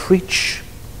people who preach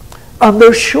and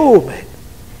they're showmen.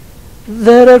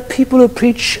 There are people who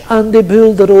preach and they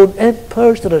build their own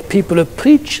empires. There are people who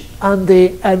preach and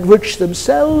they enrich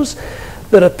themselves.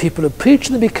 There are people who preach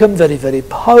and they become very, very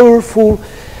powerful.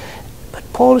 But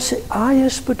Paul says,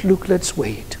 yes, but look, let's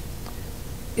wait.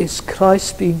 Is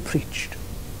Christ being preached?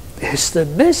 Is the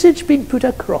message being put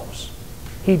across?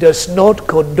 He does not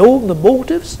condone the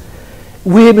motives.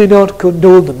 We may not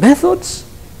condone the methods.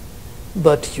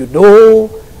 But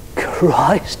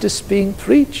Christ is being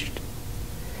preached.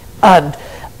 And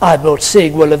I'm not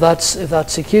saying, well, if that's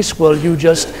the case, well, you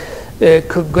just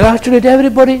congratulate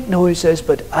everybody. No, he says,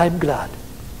 but I'm glad.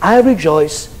 I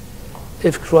rejoice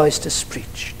if Christ is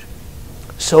preached.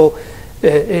 So,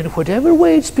 in whatever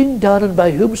way it's being done and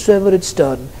by whomsoever it's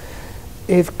done,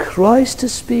 if Christ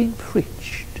is being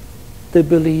preached, the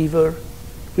believer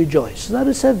rejoices. That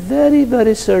is a very,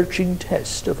 very searching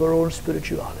test of our own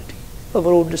spirituality, of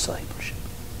our own discipleship.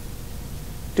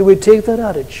 Do we take that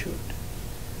attitude?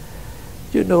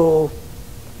 You know,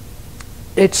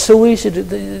 it's so easy to,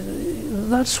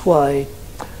 that's why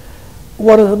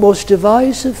one of the most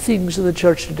divisive things in the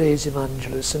church today is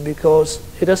evangelism, because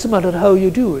it doesn't matter how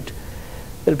you do it.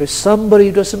 There'll be somebody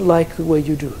who doesn't like the way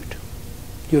you do it.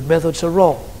 Your methods are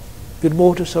wrong. Your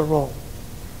motives are wrong.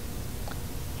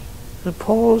 And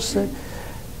Paul said,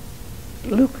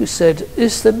 look, he said,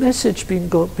 is the message being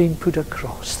put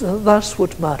across? That's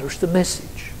what matters, the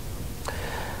message.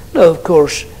 Now, of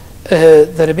course,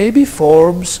 there may be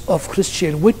forms of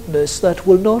Christian witness that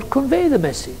will not convey the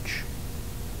message.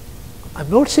 I'm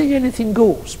not saying anything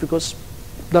goes, because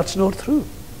that's not true.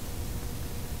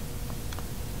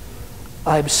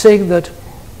 I'm saying that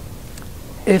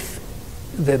if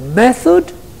the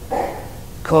method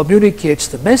communicates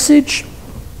the message,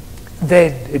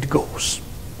 then it goes.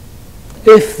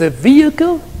 If the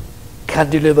vehicle can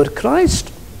deliver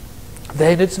Christ,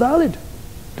 then it's valid.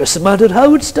 Doesn't matter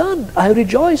how it's done. I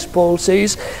rejoice, Paul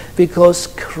says, because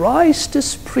Christ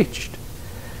is preached.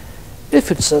 If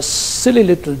it's a silly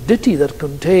little ditty that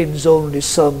contains only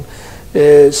some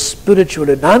spiritual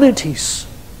inanities,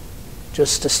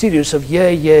 just a series of yeah,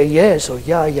 yeah, yes, or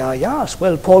yeah, yeah, yes,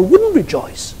 well, Paul wouldn't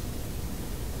rejoice.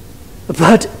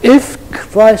 But if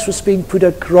Christ was being put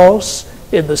across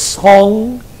in the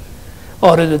song,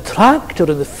 or in the tract, or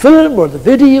in the film, or the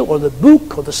video, or the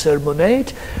book, or the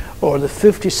sermonette, or the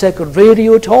 50-second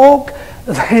radio talk,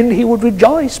 then he would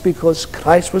rejoice because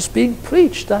Christ was being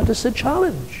preached. That is the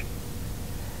challenge.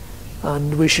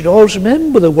 And we should always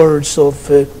remember the words of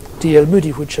D.L.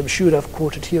 Moody, which I'm sure I've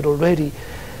quoted here already,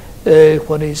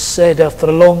 when he said, after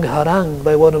a long harangue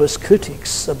by one of his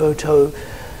critics about how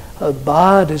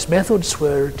bad his methods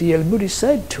were, D.L. Moody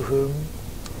said to him,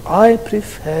 I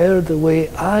prefer the way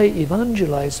I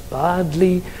evangelize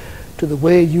badly to the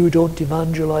way you don't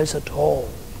evangelize at all.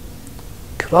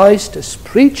 Christ is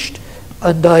preached,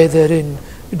 and I therein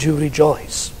do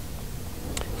rejoice.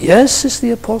 Yes, says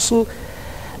the apostle,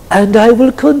 and I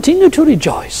will continue to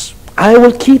rejoice. I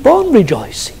will keep on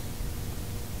rejoicing.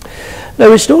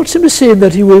 Now, it's not simply saying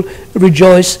that he will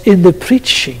rejoice in the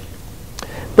preaching,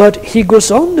 but he goes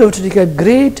on now to take a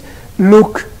great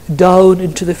look down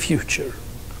into the future.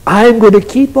 I'm going to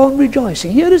keep on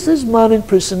rejoicing. Here is this man in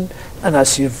prison, and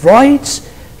as he writes,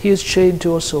 he is chained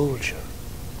to a soldier.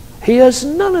 He has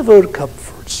none of our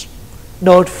comforts,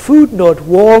 not food, not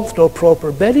warmth, nor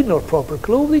proper bedding, nor proper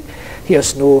clothing. He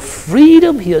has no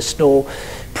freedom, he has no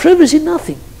privacy,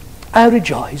 nothing. I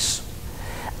rejoice.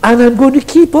 And I'm going to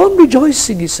keep on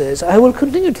rejoicing, he says. I will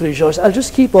continue to rejoice. I'll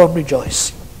just keep on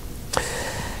rejoicing.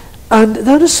 And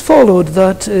that is followed,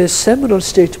 that seminal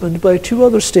statement, by two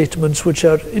other statements which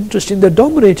are interesting. They're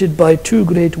dominated by two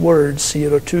great words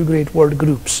here, or two great word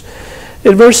groups.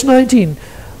 In verse 19,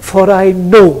 for I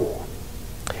know.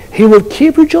 He will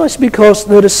keep rejoicing because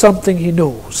there is something he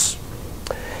knows.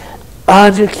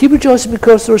 And he'll keep rejoicing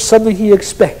because there is something he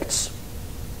expects.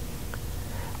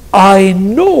 I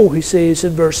know, he says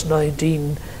in verse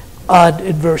 19, and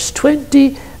in verse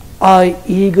 20, I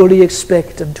eagerly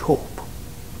expect and hope.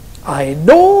 I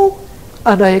know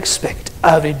and I expect.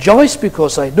 I rejoice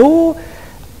because I know.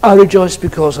 I rejoice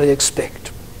because I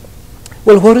expect.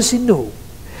 Well, what does he know?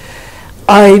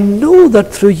 I know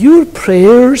that through your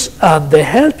prayers and the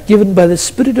help given by the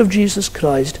Spirit of Jesus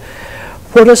Christ,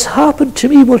 what has happened to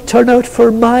me will turn out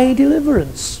for my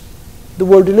deliverance. The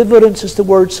word deliverance is the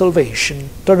word salvation.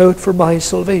 Turn out for my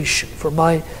salvation, for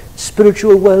my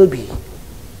spiritual well-being.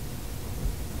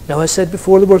 Now, I said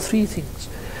before there were three things.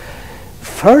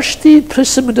 First, the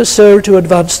imprisonment is served to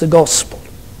advance the gospel.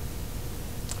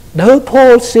 Now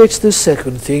Paul states the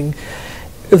second thing.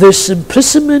 This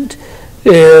imprisonment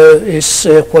is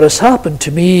what has happened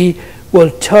to me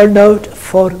will turn out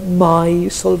for my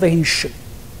salvation.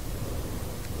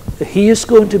 He is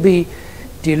going to be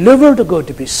delivered, or going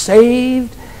to be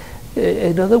saved.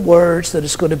 In other words, there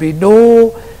is going to be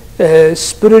no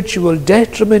spiritual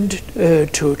detriment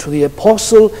to the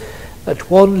apostle.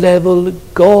 At one level,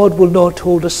 God will not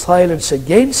hold a silence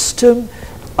against him,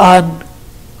 and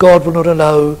God will not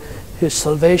allow his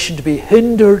salvation to be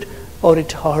hindered or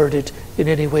retarded in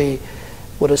any way.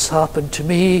 What has happened to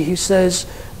me, he says,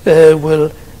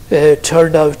 will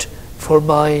turn out for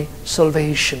my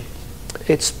salvation.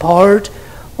 It's part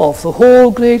of the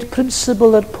whole great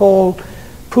principle that Paul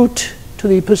put to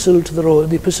the epistle to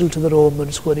the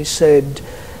Romans, when he said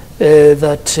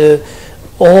that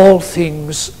all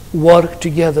things work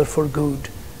together for good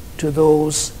to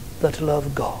those that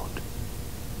love God.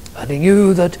 And he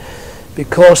knew that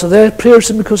because of their prayers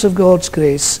and because of God's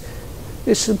grace,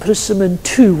 this imprisonment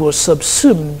too was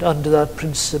subsumed under that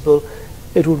principle.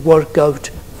 It would work out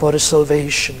for his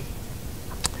salvation.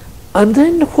 And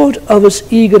then what of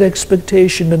his eager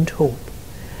expectation and hope?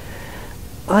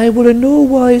 I will in no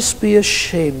wise be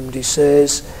ashamed, he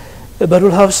says, but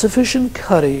will have sufficient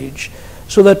courage,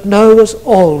 so that now as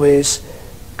always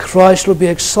Christ will be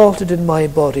exalted in my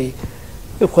body,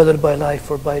 whether by life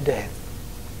or by death.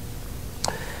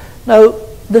 Now,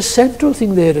 the central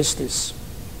thing there is this.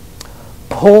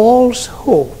 Paul's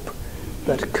hope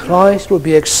that Christ will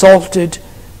be exalted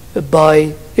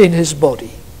in his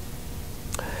body.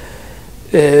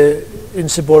 In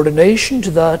subordination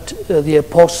to that, the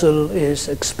apostle is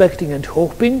expecting and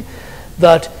hoping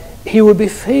that he will be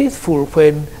faithful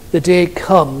when the day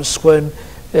comes when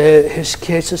his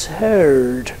case is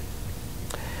heard,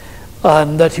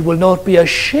 and that he will not be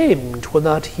ashamed when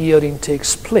that hearing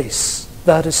takes place.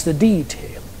 That is the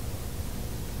detail.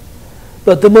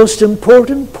 But the most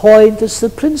important point is the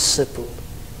principle,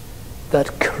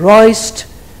 that Christ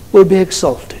will be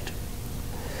exalted.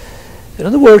 In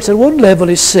other words, at one level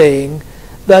he's saying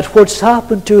that what's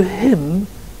happened to him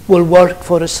will work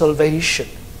for his salvation.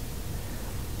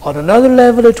 On another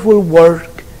level it will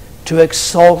work to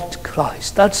exalt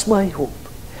Christ. That's my hope.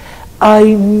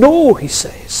 I know, he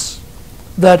says,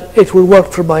 that it will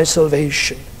work for my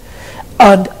salvation.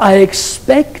 And I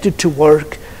expect it to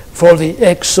work for the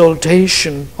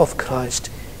exaltation of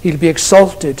Christ. He'll be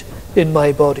exalted in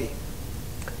my body,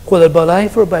 whether by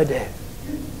life or by death.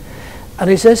 And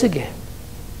he says again,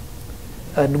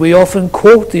 and we often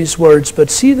quote these words, but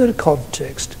see their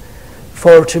context,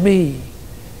 for to me,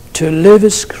 to live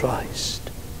is Christ,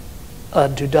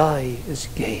 and to die is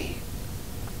gain.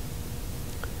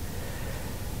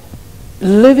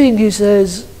 Living, he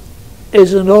says,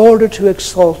 is in order to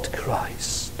exalt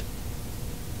Christ,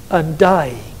 and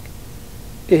dying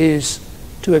is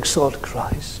to exalt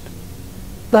Christ.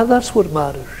 That's what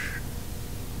matters.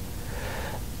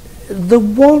 The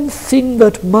one thing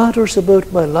that matters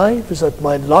about my life is that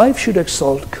my life should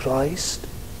exalt Christ,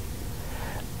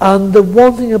 and the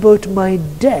one thing about my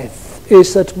death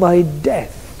is that my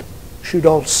death should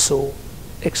also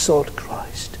exalt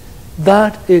Christ.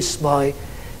 That is my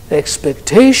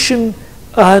expectation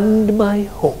and my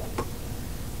hope,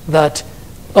 that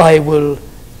I will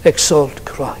exalt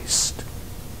Christ.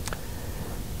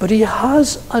 But he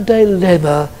has a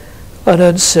dilemma, an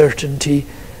uncertainty,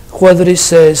 whether he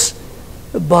says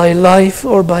by life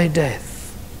or by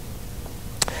death.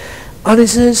 And he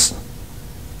says,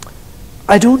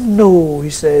 I don't know, he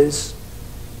says,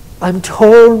 I'm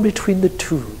torn between the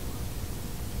two.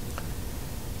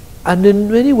 And in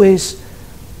many ways,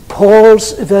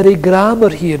 Paul's very grammar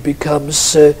here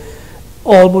becomes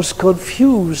almost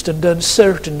confused and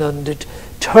uncertain, and it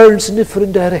turns in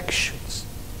different directions.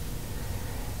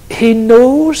 He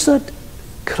knows that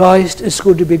Christ is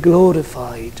going to be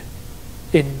glorified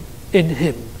in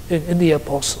him, in the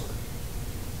apostle.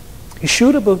 He's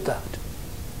sure about that.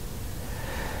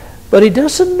 But he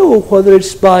doesn't know whether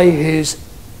it's by his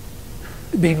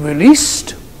being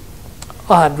released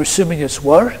and resuming his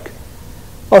work,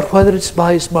 or whether it's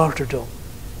by his martyrdom.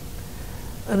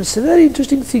 And it's a very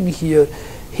interesting thing here.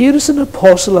 Here is an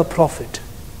apostle, a prophet,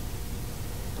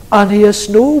 and he has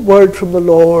no word from the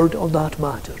Lord on that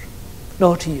matter.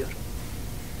 Not here.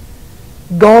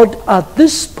 God at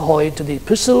this point in the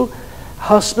epistle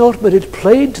has not made it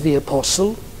plain to the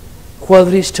apostle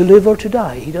whether he's to live or to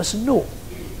die. He doesn't know.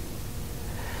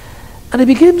 And he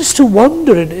begins to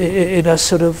wonder in a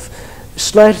sort of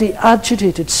slightly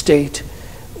agitated state,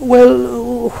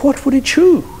 well, what would he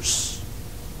choose?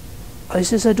 And he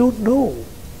says, I don't know.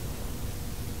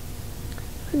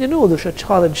 And you know, there's a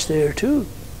challenge there too.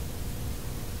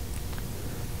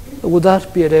 Would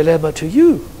that be a dilemma to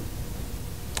you?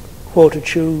 What to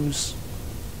choose,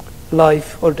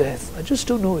 life or death? I just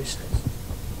don't know, he says.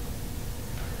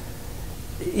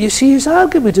 You see, his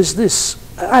argument is this.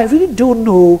 I really don't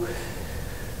know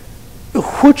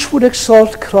which would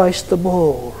exalt Christ the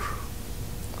more.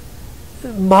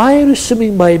 My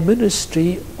resuming my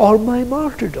ministry or my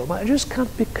martyrdom. I just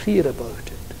can't be clear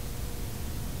about it.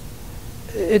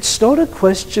 It's not a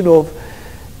question of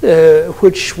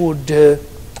which would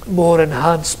more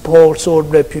enhance Paul's own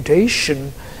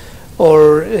reputation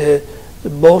or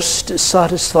most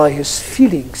satisfy his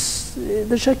feelings.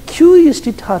 There's a curious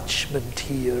detachment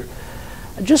here.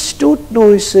 I just don't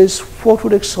know, he says, what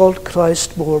would exalt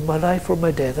Christ more, my life or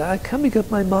my death. I can't make up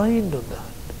my mind on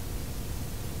that.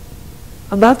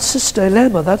 And that's his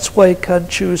dilemma. That's why he can't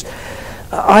choose.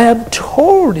 I am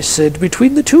torn, he said,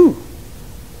 between the two.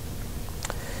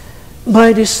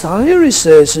 My desire, he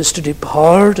says, is to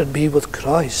depart and be with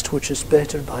Christ, which is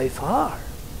better by far.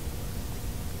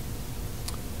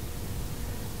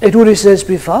 It would, he says,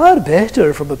 be far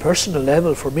better from a personal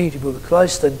level for me to be with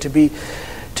Christ than to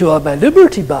have my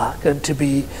liberty back and to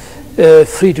be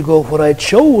free to go where I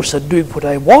chose and doing what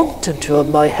I want and to have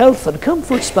my health and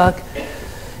comforts back.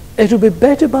 It would be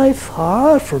better by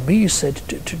far for me, he said,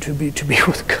 to be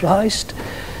with Christ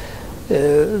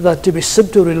than to be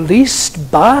simply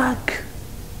released back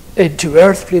into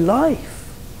earthly life.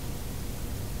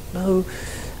 Now,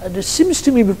 and it seems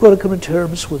to me we've got to come to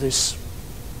terms with this,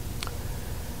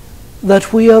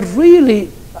 that we are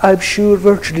really, I'm sure,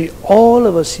 virtually all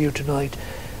of us here tonight,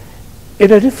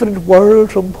 in a different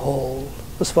world from Paul,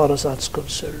 as far as that's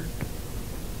concerned.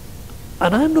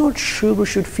 And I'm not sure we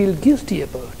should feel guilty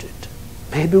about it.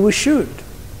 Maybe we should.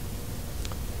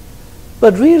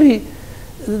 But really,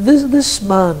 this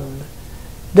man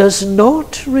does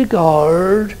not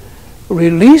regard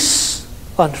release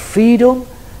and freedom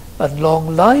and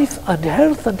long life and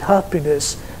health and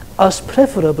happiness as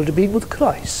preferable to being with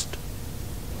Christ.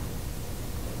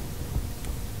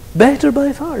 Better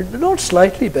by far, not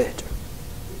slightly better.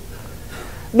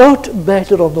 Not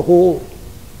better on the whole,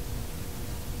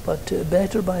 but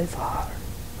better by far.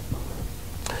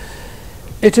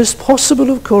 It is possible,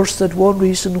 of course, that one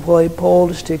reason why Paul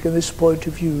has taken this point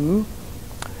of view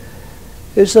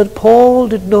is that Paul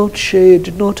did not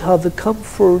have the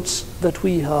comforts that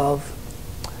we have.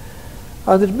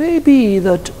 And it may be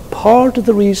that part of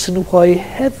the reason why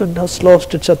heaven has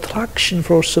lost its attraction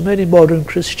for so many modern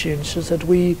Christians is that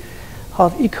we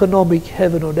have economic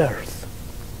heaven on earth.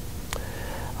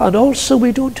 And also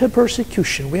we don't have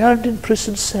persecution. We aren't in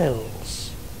prison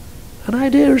cells. And I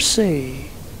dare say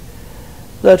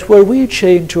that were we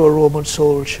chained to a Roman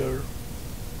soldier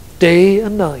day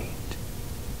and night,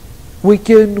 week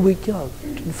in, week out,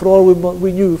 and for all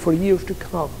we knew for years to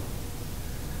come,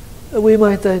 we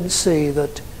might then say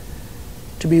that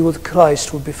to be with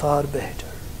Christ would be far better.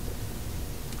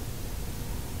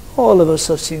 All of us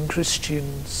have seen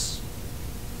Christians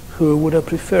who would have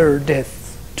preferred death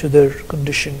to their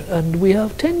condition, and we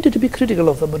have tended to be critical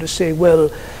of them and to say, well,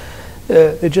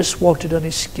 they just wanted an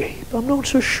escape. I'm not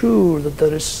so sure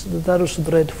that is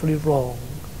dreadfully wrong.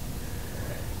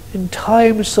 In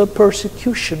times of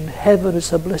persecution, heaven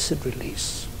is a blessed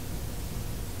release.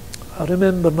 I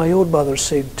remember my own mother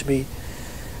saying to me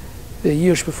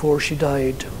years before she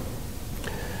died,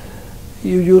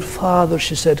 your father,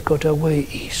 she said, got away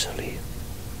easily.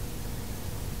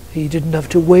 He didn't have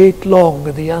to wait long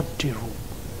in the anteroom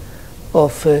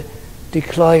of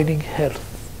declining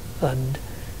health and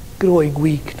growing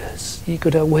weakness. He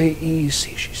got away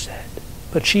easy, she said.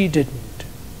 But she didn't.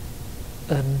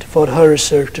 And for her,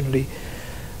 certainly,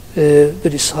 the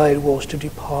desire was to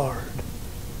depart.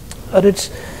 And it's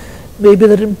maybe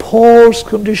that in Paul's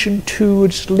condition too,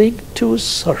 it's linked to his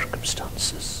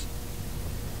circumstances.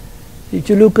 If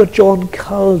you look at John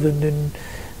Calvin in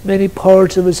many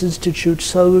parts of his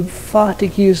institutes, how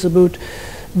emphatic he is about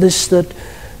this, that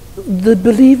the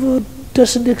believer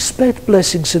doesn't expect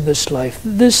blessings in this life.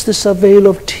 This is a vale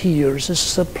of tears. This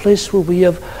is a place where we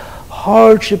have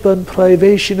hardship and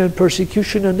privation and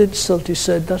persecution and insult, he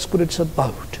said. That's what it's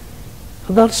about.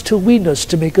 And that's to win us,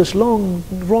 to make us long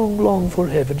for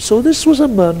heaven. So this was a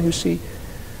man, you see,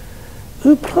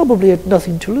 who probably had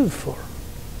nothing to live for,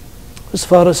 as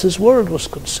far as his world was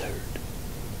concerned.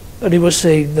 And he was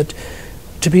saying that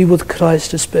to be with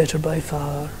Christ is better by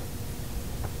far.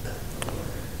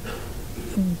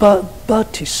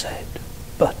 But, he said,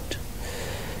 but.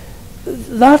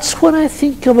 That's when I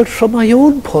think of it from my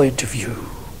own point of view.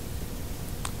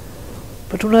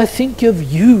 But when I think of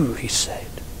you, he said,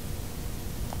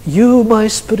 you, my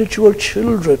spiritual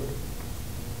children,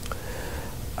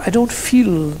 I don't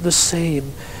feel the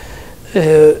same.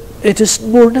 It is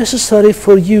more necessary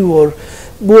for you, or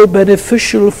more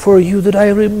beneficial for you, that I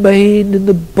remain in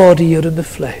the body or in the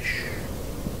flesh.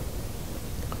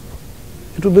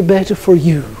 It will be better for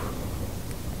you.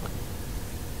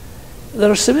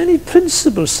 There are so many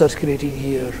principles circulating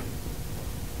here.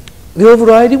 The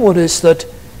overriding one is that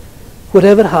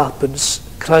whatever happens,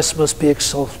 Christ must be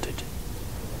exalted.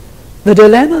 The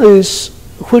dilemma is,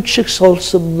 which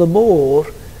exalts him the more,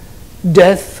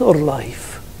 death or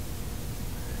life?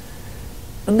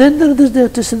 And then there's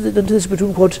this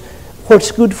between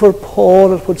what's good for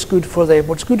Paul and what's good for them.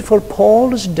 What's good for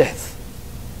Paul is death.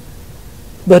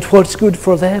 But what's good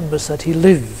for them is that he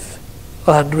live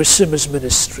and resume his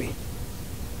ministry.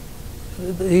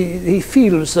 He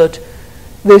feels that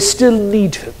they still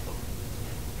need him.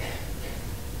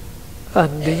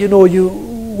 And you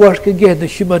work again the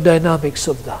human dynamics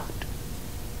of that.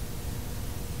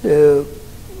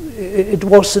 It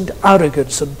wasn't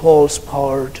arrogance on Paul's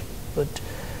part, but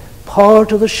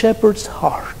part of the shepherd's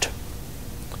heart.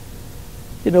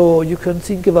 You know, you can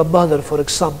think of a mother, for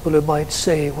example, who might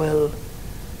say, well,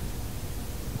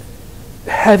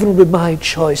 heaven will be my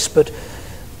choice, but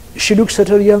she looks at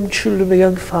her young children, a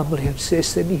young family, and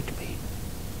says they need me.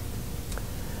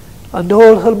 And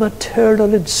all her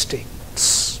maternal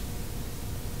instincts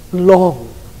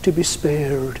long to be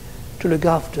spared to look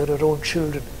after her own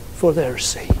children for their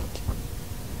sake.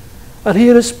 And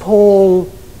here is Paul,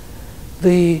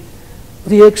 the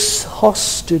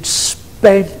exhausted,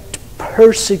 spent,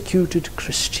 persecuted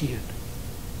Christian,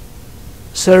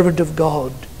 servant of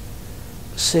God,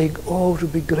 saying, oh, it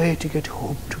would be great to get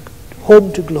home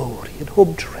to glory and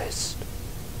home to rest.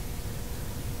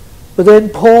 But then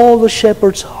Paul, the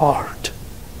shepherd's heart,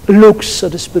 looks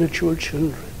at the spiritual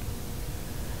children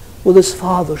with his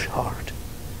father's heart,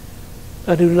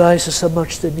 and he realizes how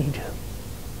much they need him.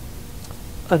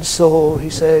 And so he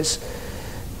says,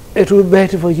 it would be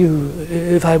better for you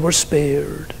if I were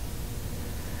spared.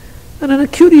 And in a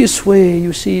curious way,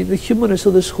 you see the humanness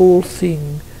of this whole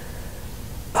thing,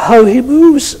 how he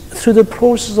moves through the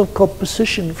process of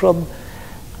composition from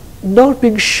not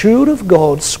being sure of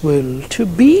God's will to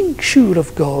being sure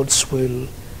of God's will.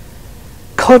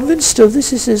 Convinced of this,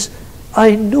 he says,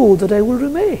 I know that I will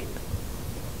remain.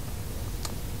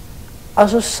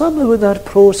 As a somehow in that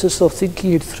process of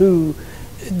thinking it through,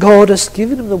 God has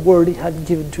given him the word he hadn't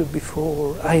given to him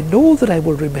before. I know that I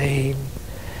will remain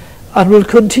and will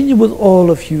continue with all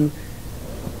of you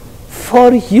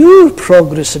for your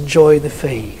progress and joy in the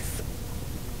faith.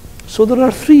 So there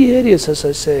are three areas, as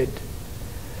I said.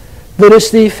 There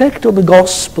is the effect on the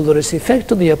gospel, there is the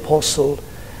effect on the apostle,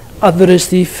 and there is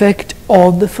the effect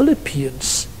on the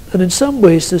Philippians. And in some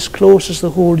ways this closes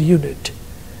the whole unit,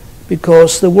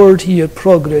 because the word here,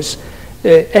 progress,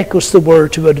 echoes the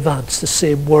word to advance, the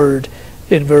same word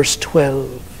in verse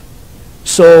 12.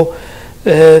 So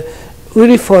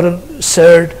really for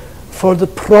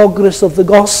the progress of the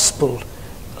gospel,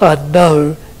 and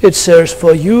now it serves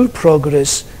for your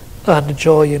progress and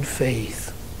joy in faith.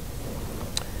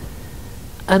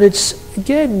 And it's,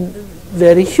 again,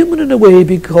 very human in a way,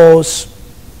 because,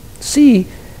 see,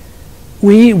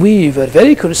 we were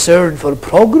very concerned for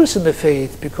progress in the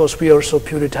faith because we are so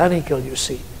puritanical, you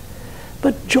see.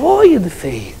 But joy in the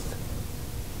faith.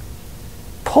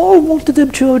 Paul wanted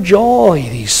them to enjoy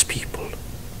these people.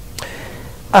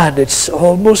 And it's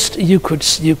almost, you could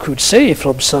say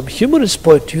from some humanist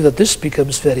point of view, that this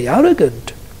becomes very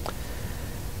arrogant.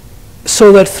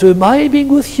 So that through my being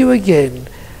with you again,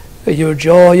 your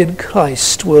joy in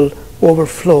Christ will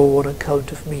overflow on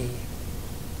account of me.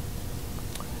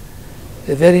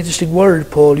 A very interesting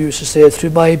word Paul uses there, through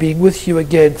my being with you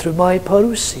again, through my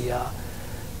parousia,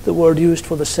 the word used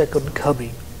for the second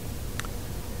coming.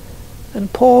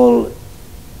 And Paul,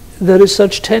 there is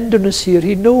such tenderness here.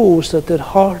 He knows that they're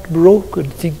heartbroken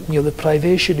thinking of the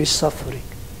privation he's suffering.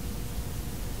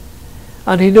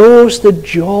 And he knows the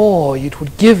joy it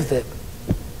would give them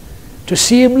to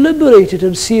see him liberated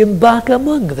and see him back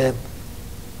among them.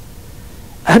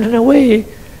 And in a way,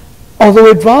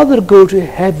 although he'd rather go to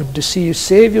heaven to see his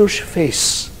Saviour's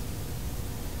face,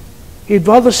 he'd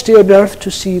rather stay on earth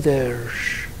to see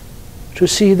theirs, to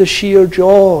see the sheer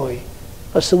joy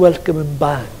as they welcome him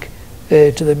back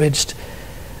to the midst,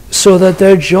 so that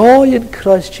their joy in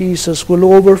Christ Jesus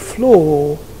will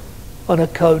overflow on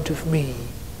account of me.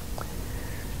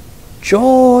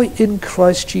 Joy in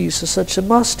Christ Jesus, such a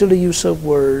masterly use of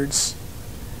words.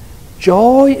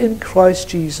 Joy in Christ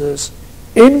Jesus,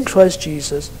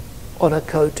 on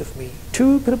account of me.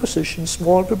 Two prepositions,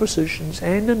 small prepositions,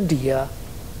 en and dia,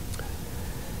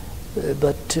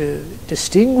 but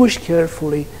distinguish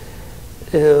carefully.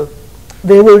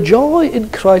 They will joy in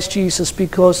Christ Jesus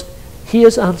because he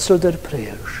has answered their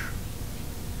prayers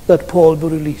that Paul be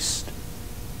released.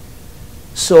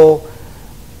 So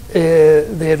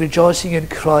they are rejoicing in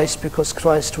Christ because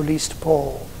Christ released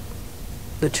Paul.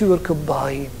 The two are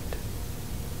combined.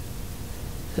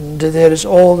 And there is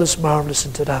all this marvelous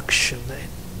interaction then.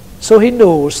 So he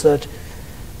knows that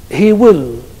he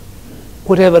will,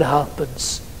 whatever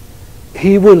happens,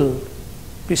 he will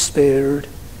be spared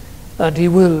and he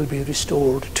will be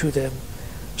restored to them,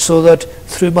 so that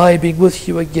through my being with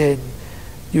you again,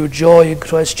 your joy in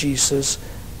Christ Jesus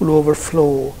will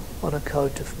overflow on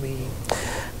account of me.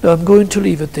 Now I'm going to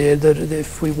leave it there. That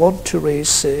if we want to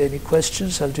raise any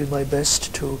questions, I'll do my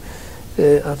best to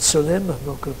answer them. I'm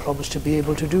not going to promise to be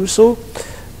able to do so,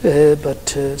 but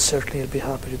certainly I'll be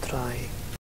happy to try.